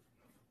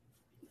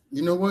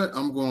 You know what?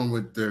 I'm going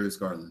with Darius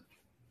Garland.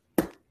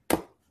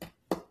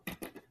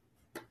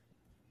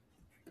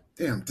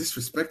 Damn,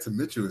 disrespect to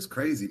Mitchell is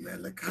crazy,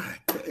 man. Like, God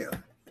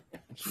damn.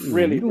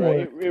 Really, bro.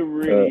 It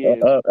really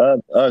is.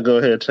 I'll go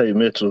ahead and take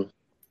Mitchell.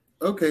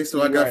 Okay,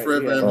 so I got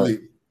Fred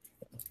VanVleet.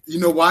 You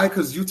know why?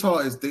 Because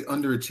Utah they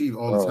underachieve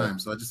all the time,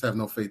 so I just have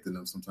no faith in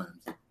them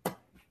sometimes.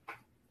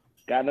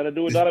 Got nothing to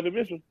do with Donovan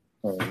Mitchell.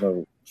 Oh,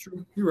 no.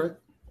 True, you're right.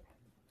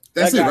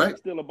 That's that it, guy right? Can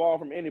steal a ball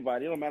from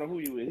anybody. It don't matter who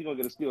you is. He's gonna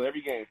get a steal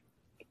every game.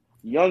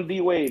 Young D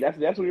Wade. That's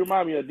what you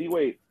remind me of. D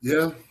Wade.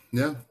 Yeah.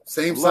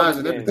 Same size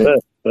and everything.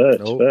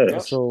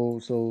 Facts.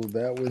 So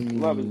that would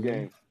love his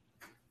game.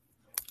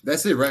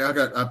 That's it, right?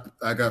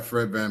 I got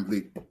Fred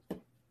VanVleet.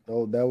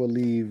 Oh, that would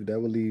leave.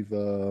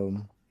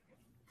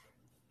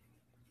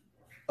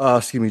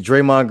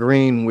 Draymond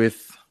Green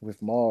with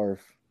Marv.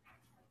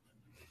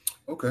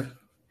 Okay.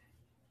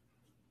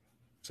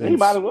 He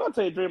might as well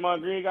take Draymond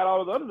Green. Got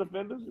all those other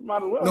defenders. He might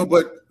as well. No,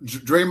 but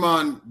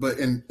Draymond. But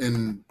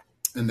in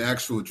the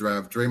actual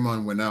draft,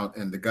 Draymond went out,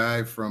 and the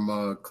guy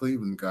from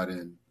Cleveland got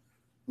in,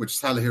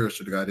 which Tyler Hero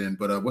should have got in.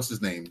 But what's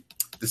his name?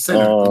 The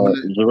center.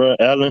 Jared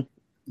Allen.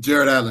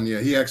 Jared Allen. Yeah,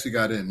 he actually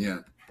got in. Yeah.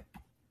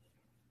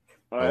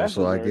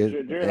 So I guess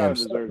Jared Allen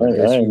deserves it. I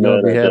guess you're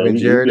gonna be having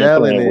Jared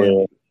Allen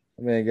in.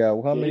 Man,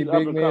 got how many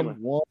big men?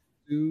 1,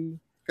 2.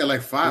 Got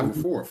like 5 or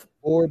 4.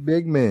 4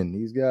 big men.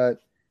 He's got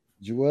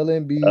Joel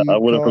Embiid. I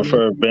would have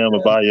preferred Bam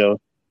Adebayo.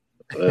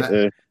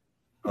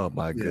 Oh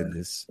my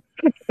goodness!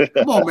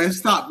 Come on, man,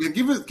 stop, man.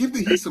 Give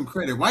the Heat some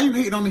credit. Why you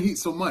hating on the Heat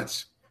so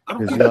much? I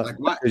don't get it. Like,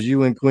 why? Because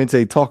you and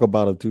Quinte talk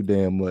about him too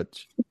damn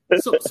much.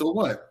 So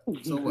what?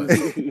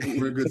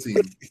 We're a good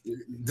team.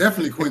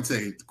 Definitely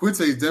Quinte.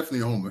 Quinte is definitely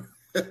a homer.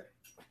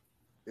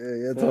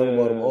 Yeah, talking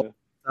about him all the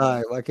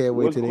time. I can't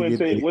wait till they get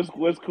there.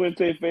 What's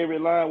Quinte's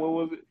favorite line? What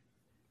was it?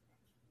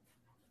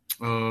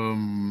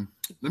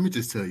 Let me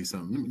just tell you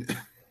something.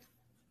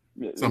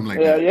 Something like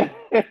that. Yeah.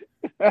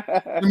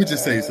 Let me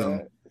just say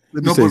something.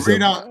 Let me say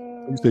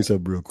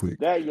something real quick.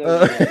 That young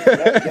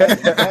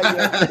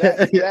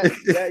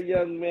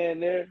man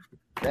there.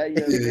 That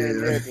young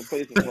man there can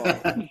play some ball.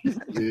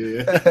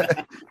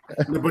 Yeah.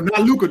 No, but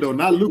not Luka though.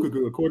 Not Luka,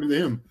 according to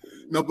him.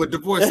 No, but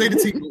DeVore, say the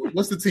team.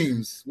 What's the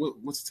teams?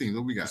 What's the team?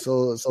 What we got?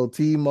 So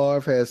Team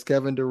Marv has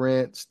Kevin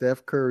Durant,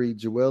 Steph Curry,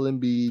 Joel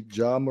Embiid,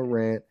 Ja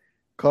Morant,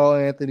 Karl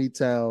Anthony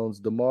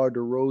Towns, DeMar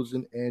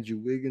DeRozan, Andrew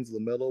Wiggins,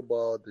 LaMelo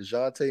Ball,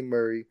 DeJounte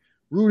Murray,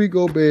 Rudy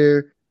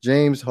Gobert,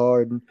 James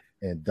Harden,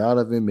 and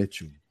Donovan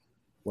Mitchell.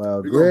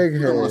 While Greg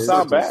has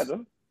not bad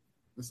though.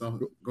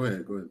 Go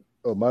ahead.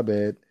 Oh, my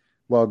bad.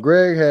 While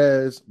Greg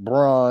has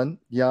Bron,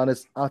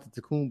 Giannis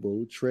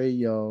Antetokounmpo, Trae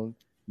Young,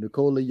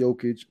 Nikola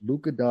Jokic,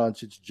 Luka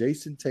Doncic,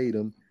 Jason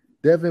Tatum,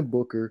 Devin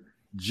Booker,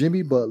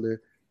 Jimmy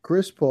Butler,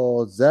 Chris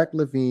Paul, Zach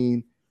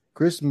LaVine,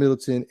 Chris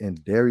Middleton,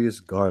 and Darius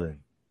Garland.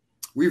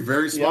 We're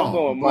very small. Yeah, I'm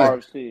going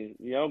Marv's team.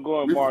 Yeah, I'm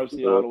going Marv's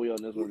team all the way on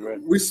this one, bro.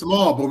 We're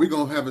small, but we're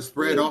gonna have a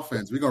spread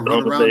offense. We're gonna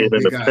run around with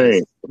big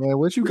guys. Man,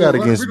 what you got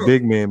against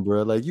big men,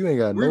 bro? Like you ain't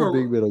got no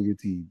big men on your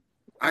team.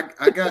 I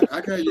got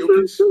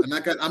Jokic, and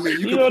I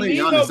mean, you can play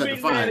Giannis at the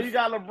 5. Man. You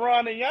got LeBron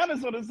and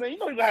Giannis on the same. You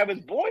don't even have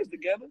his boys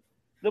together.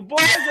 The boys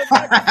are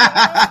back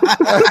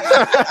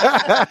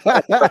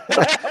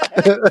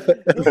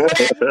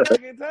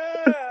in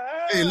time.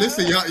 Hey,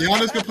 listen,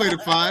 Giannis can play the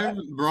 5.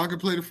 LeBron can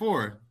play the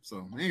 4.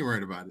 So I ain't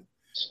worried about it.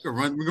 We're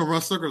gonna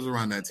run circles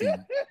around that team.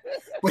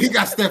 But he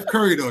got Steph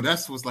Curry though.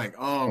 That's what's like,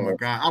 oh my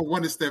god. I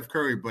wanted Steph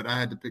Curry, but I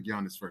had to pick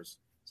Giannis first.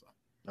 So.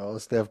 All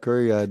Steph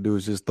Curry gotta do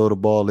is just throw the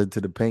ball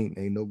into the paint.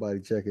 Ain't nobody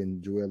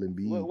checking Joel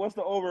Embiid. What's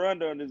the over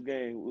under in this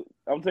game?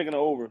 I'm taking the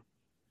over.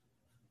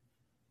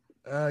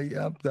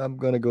 Yeah, I'm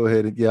gonna go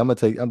ahead and I'm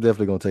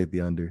definitely gonna take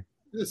the under.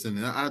 Listen,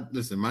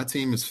 my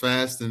team is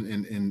fast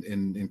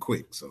and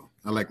quick, so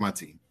I like my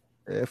team.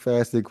 Yeah,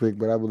 fast and quick,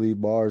 but I believe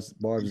Bars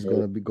is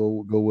gonna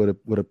go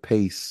with a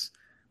pace.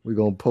 We're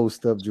gonna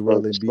post up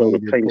Joel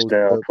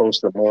Embiid.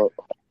 Post them up.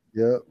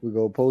 Yeah, we're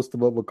gonna post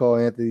them up with Karl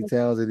Anthony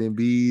Towns and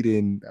Embiid,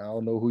 and I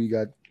don't know who you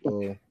got.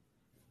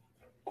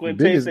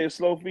 Quinte said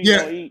slow feet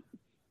don't eat.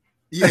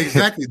 Yeah,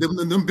 exactly.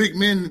 them big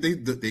men,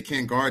 they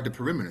can't guard the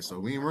perimeter, so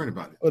we ain't worried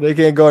about it. Well, they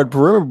can't guard the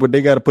perimeter, but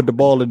they got to put the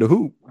ball in the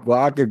hoop.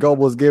 Well, I can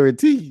almost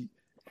guarantee.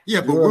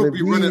 Yeah, but we'll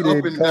be running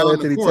up and down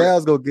the court.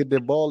 Towns gonna get their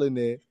ball in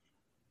there.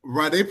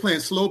 Right, they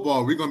playing slow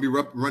ball. We're gonna be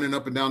running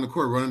up and down the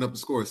court, running up the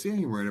score. See, I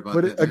ain't worried about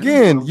that. But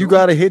again, you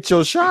got to hit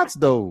your shots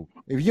though.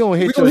 If you don't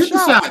hit your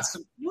shots,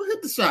 we'll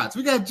hit the shots.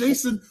 We got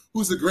Jason,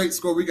 who's a great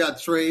scorer. We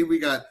got Trey. We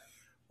got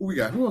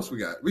who else we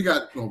got? We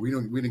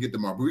didn't get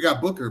DeMar, but we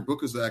got Booker.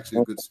 Booker's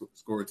actually a good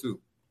scorer too.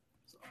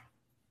 So.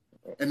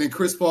 And then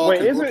Chris Paul.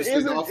 But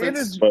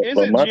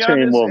my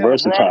team more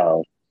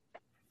versatile.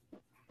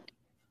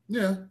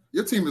 Yeah,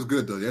 your team is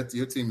good though.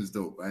 Your team is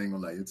dope. I ain't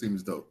gonna lie, your team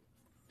is dope.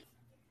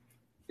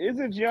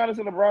 Isn't Giannis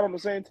and LeBron on the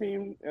same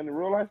team in the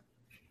real life?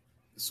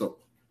 So,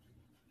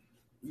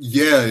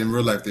 yeah, in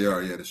real life they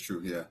are. Yeah, that's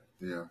true. Yeah,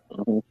 they are.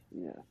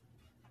 Yeah.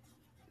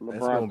 That's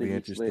going to be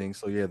interesting.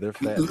 So, yeah, they're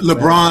fat.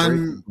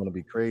 LeBron is going to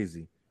be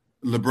crazy.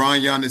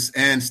 LeBron, Giannis,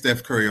 and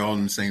Steph Curry all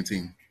on the same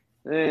team.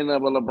 There ain't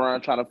nothing but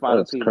LeBron trying to find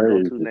a team to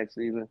go to next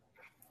season.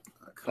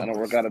 Trying to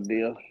work out a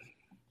deal.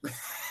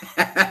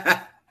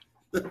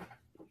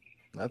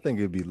 I think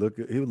he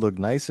would look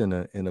nice in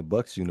a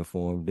Bucks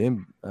uniform.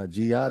 Then I think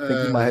he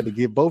might have to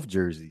get both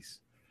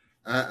jerseys.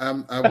 I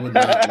would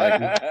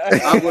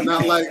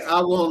not like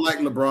I won't like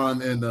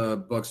LeBron in the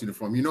Bucks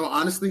uniform. You know,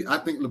 honestly, I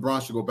think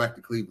LeBron should go back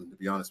to Cleveland, to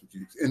be honest with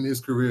you, in his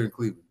career in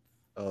Cleveland.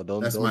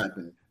 That's my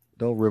opinion.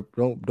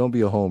 Don't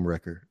be a home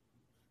wrecker.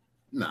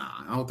 Nah,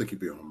 I don't think he'd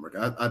be a home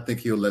wrecker. I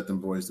think he'll let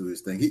them boys do his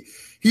thing.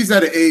 He's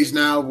at an age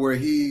now where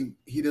he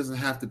doesn't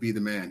have to be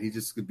the man. He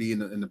just could be in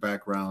the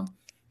background.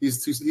 He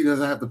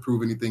doesn't have to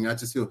prove anything.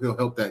 He'll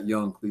help that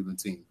young Cleveland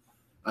team.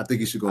 I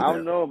think he should go there. I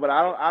don't know, but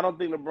I don't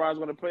think LeBron's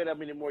going to play that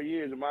many more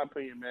years, in my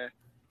opinion, man.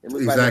 It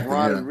looks like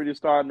LeBron is really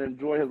starting to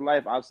enjoy his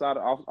life outside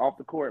off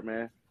the court,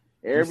 man.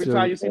 Every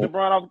time you see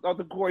LeBron off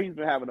the court, he's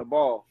been having a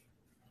ball.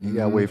 You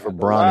got to wait for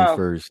Bronny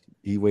first.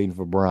 He waiting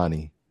for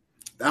Bronny.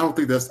 I don't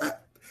think that's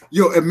 –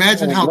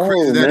 imagine how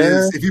crazy that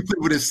is if you play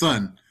with his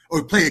son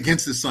or play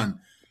against his son.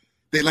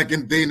 They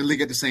in the league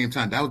at the same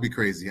time. That would be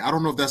crazy. I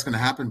don't know if that's going to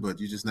happen, but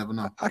you just never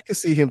know. I could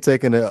see him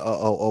taking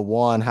a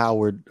Juan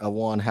Howard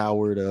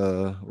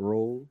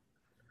role.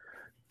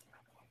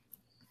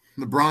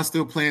 LeBron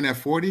still playing at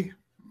 40?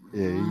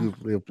 Yeah,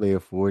 he'll play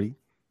at 40.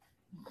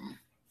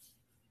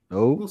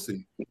 No, we'll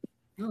see.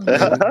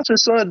 How's your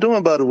son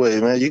doing, by the way,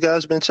 man? You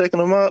guys been checking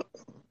him out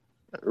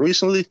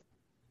recently?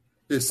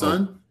 His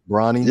son,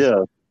 Bronny.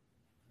 Yeah.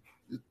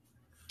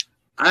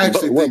 I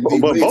actually think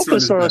both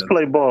his sons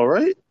play ball,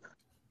 right?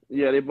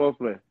 Yeah, they both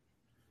play.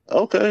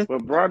 Okay.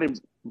 But Bronny's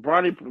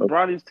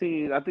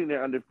team, I think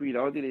they're undefeated. I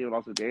don't think they even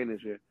lost a game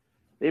this year.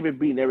 They've been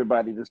beating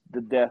everybody to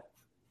death.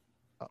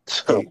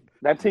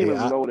 That team is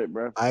loaded,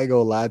 bro. I ain't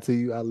gonna lie to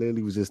you. I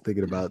literally was just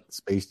thinking about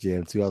Space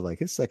Jam too. I was like,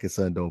 his second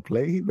son don't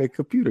play. He make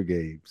computer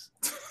games.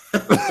 Oh,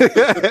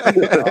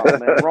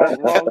 man. Wrong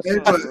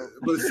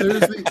but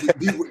seriously,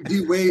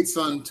 D Wade's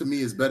son to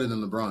me is better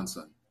than LeBron's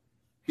son.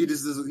 He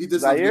doesn't get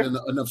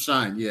enough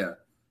shine. Yeah.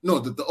 No,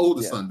 the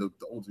older son, the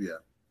older, yeah.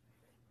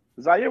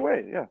 Zaire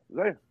Wade, yeah.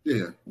 Zaire.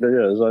 Yeah,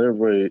 Zaire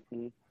Wade.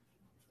 Mm-hmm.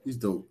 He's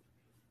dope.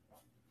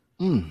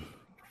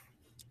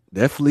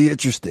 Definitely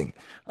interesting.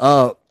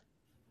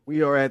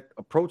 We are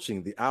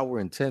approaching the hour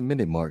and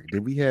 10-minute mark.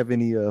 Did we have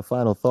any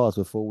final thoughts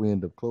before we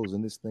end up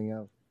closing this thing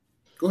out?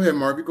 Go ahead,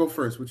 Mark. You go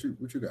first. What you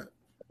got?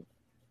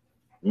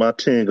 My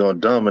team gonna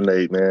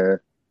dominate, man.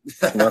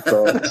 My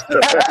thoughts.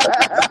 That's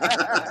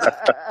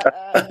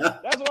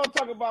what I'm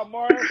talking about,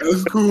 Mark.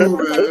 That's cool,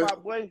 man.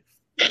 Boy.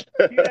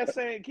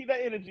 Keep that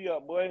energy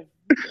up, boy.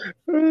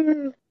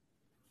 Go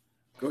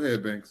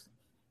ahead, Banks.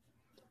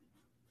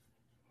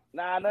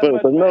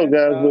 But no,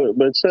 guys.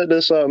 But check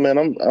this out, man.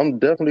 I'm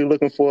definitely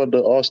looking forward to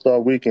All-Star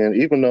Weekend.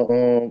 Even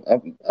though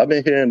I've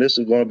been hearing this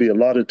is going to be a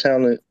lot of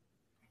talent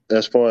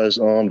as far as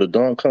the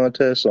dunk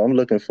contest. So I'm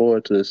looking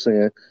forward to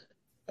seeing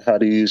how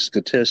these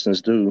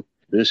contestants do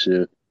this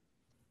year.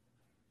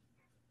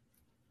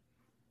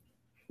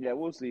 Yeah,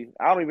 we'll see.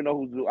 I don't even know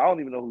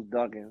who's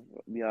dunking.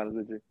 To be honest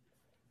with you,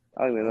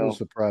 I don't even know. I was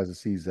surprised to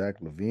see Zach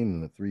LaVine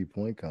in the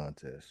 3-point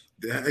contest.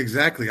 Yeah,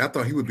 exactly. I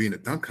thought he would be in the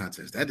dunk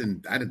contest. That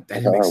didn't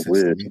make sense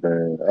to me.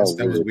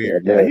 That was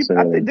weird. Yeah,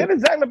 I think didn't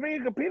Zach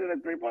LaVine compete in the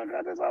 3-point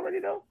contest already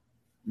though?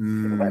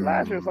 Like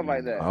last year or something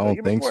like that. I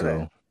don't think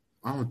so.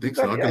 I don't think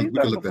so. We can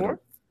look that up.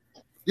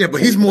 Yeah, but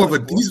he's more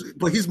of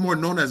he's more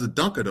known as a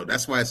dunker though.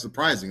 That's why it's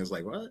surprising. It's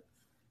like what?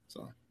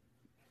 So,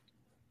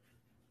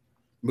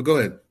 but go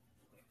ahead.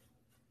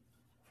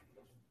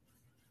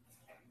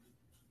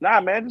 Nah,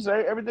 man, just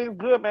say everything's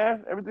good,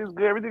 man. Everything's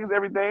good. Everything is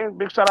everything.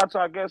 Big shout out to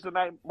our guest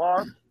tonight,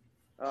 Marv.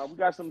 We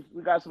got some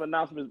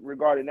announcements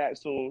regarding that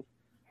soon.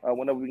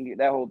 Whenever we can get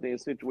that whole thing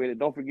situated.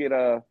 Don't forget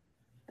to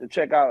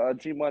check out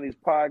G Money's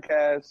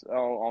podcast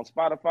on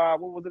Spotify.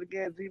 What was it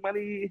again? G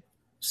Money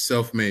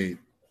Self-Made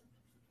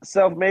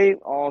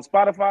on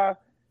Spotify,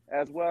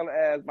 as well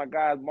as my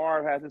guy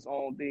Marv has his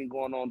own thing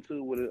going on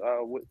too with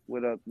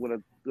a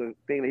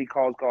thing that he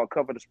called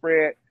Cover the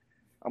Spread.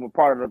 I'm a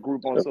part of the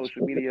group on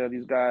social media.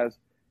 These guys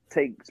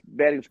take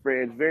betting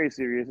spreads very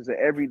serious. It's an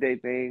everyday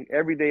thing,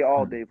 every day,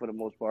 all day for the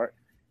most part.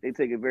 They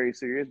take it very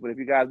serious. But if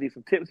you guys need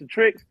some tips and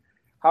tricks,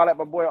 holler at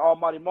my boy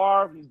Almighty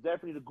Marv. He's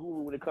definitely the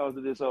guru when it comes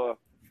to this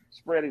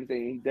spreading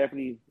thing. He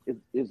definitely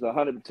is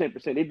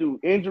 110%. They do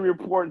injury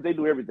reports. They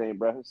do everything,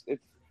 bro.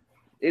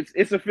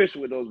 It's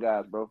official with those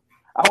guys, bro.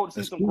 I hope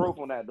to see some growth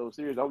on that, though.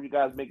 Seriously, I hope you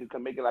guys make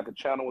it like a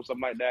channel or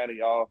something like that. And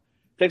y'all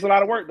takes a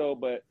lot of work, though,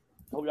 but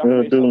I hope y'all can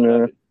make something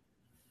of it.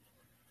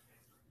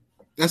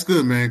 That's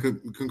good, man.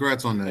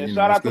 Congrats on that. And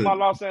shout out to my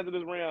Los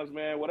Angeles Rams,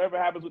 man. Whatever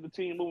happens with the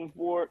team moving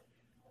forward,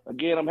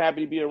 again, I'm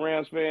happy to be a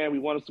Rams fan. We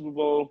won a Super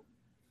Bowl.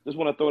 Just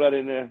want to throw that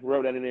in there,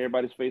 rub that in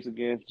everybody's face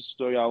again, just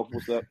to show y'all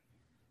what's up.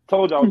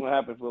 Told y'all it was going to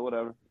happen, but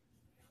whatever.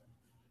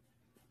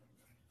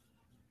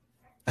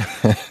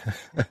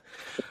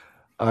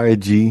 All right,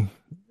 G.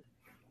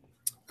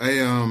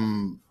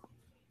 I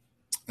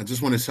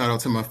just want to shout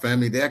out to my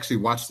family. They actually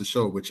watched the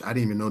show, which I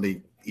didn't even know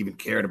they even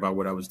cared about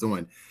what I was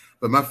doing.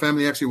 But my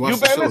family actually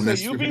watched the show.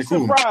 Listen, you be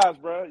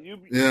surprised, bro.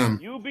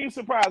 You be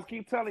surprised.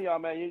 Keep telling y'all,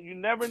 man. You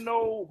never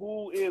know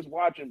who is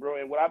watching,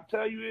 bro. And what I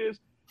tell you is,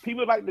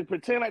 people like to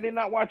pretend like they're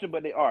not watching,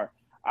 but they are.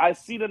 I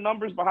see the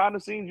numbers behind the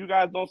scenes. You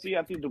guys don't see.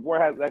 I think DeVore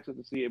has access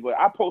to see it, but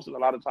I posted a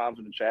lot of times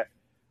in the chat.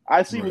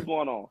 I see what's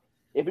going on.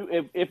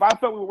 If I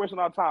felt we were wasting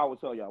our time, I would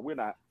tell y'all. We're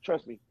not.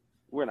 Trust me,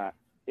 we're not.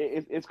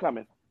 It's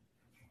coming.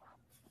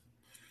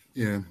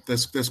 Yeah,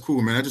 that's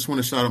cool, man. I just want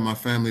to shout out my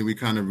family. We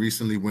kind of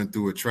recently went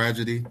through a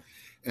tragedy.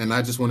 And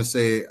I just want to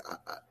say,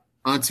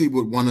 Auntie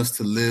would want us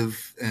to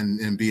live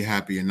and be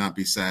happy and not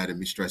be sad and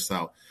be stressed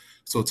out.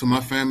 So to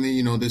my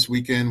family, this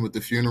weekend with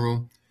the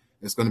funeral,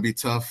 it's going to be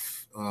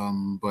tough.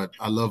 But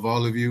I love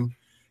all of you.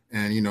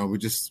 And,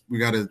 we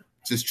got to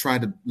just try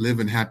to live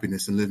in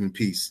happiness and live in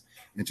peace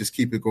and just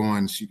keep it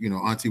going. She,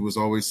 Auntie was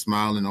always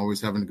smiling,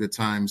 always having a good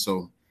time.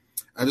 So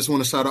I just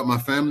want to shout out my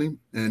family.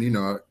 And,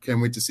 I can't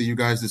wait to see you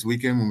guys this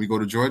weekend when we go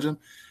to Georgia.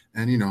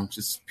 And,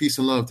 just peace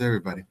and love to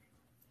everybody.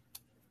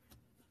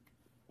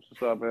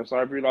 What's up, man?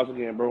 Sorry for your loss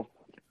again, bro.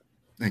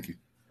 Thank you.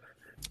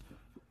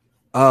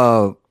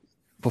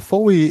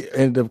 Before we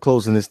end up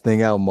closing this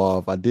thing out,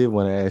 Marv, I did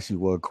want to ask you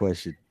one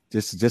question.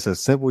 Just a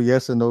simple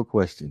yes or no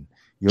question.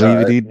 You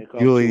don't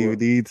even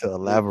need to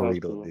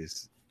elaborate on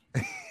this.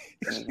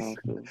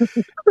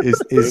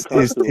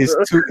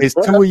 It's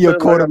two of your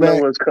quarterback. I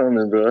know what's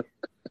coming, bro.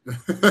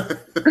 Go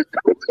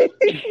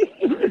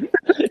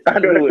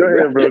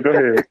ahead, bro. Go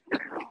ahead.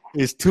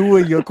 It's two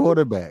of your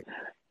quarterback.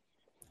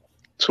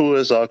 Tua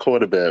is our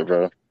quarterback,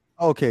 bro.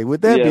 Okay,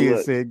 with that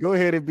being said, go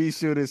ahead and be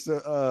sure to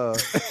go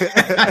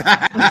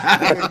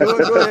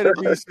ahead and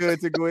be sure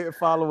to go ahead and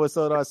follow us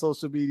on our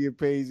social media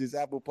pages,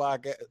 Apple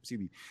Podcast,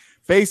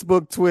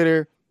 Facebook,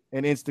 Twitter,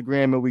 and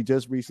Instagram. And we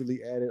just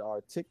recently added our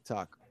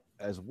TikTok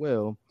as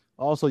well.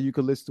 Also, you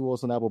can listen to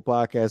us on Apple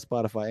Podcasts,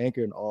 Spotify,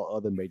 Anchor, and all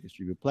other major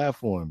streaming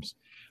platforms.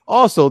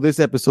 Also, this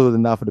episode of the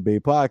Not for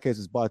Debate podcast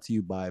is brought to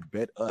you by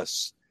Bet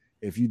Us.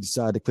 If you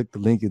decide to click the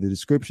link in the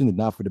description, the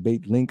Not for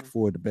Debate link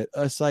for the Bet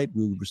Us site,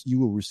 you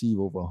will receive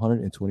over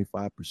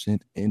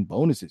 125% in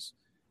bonuses.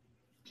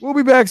 We'll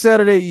be back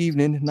Saturday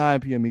evening, 9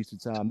 p.m. Eastern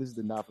time. This is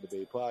the Not for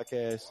Debate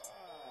podcast.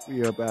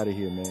 We are up out of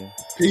here, man.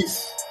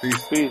 Peace.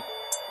 Peace.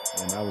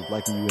 And I was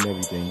liking you and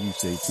everything. You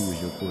say two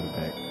is your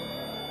quarterback.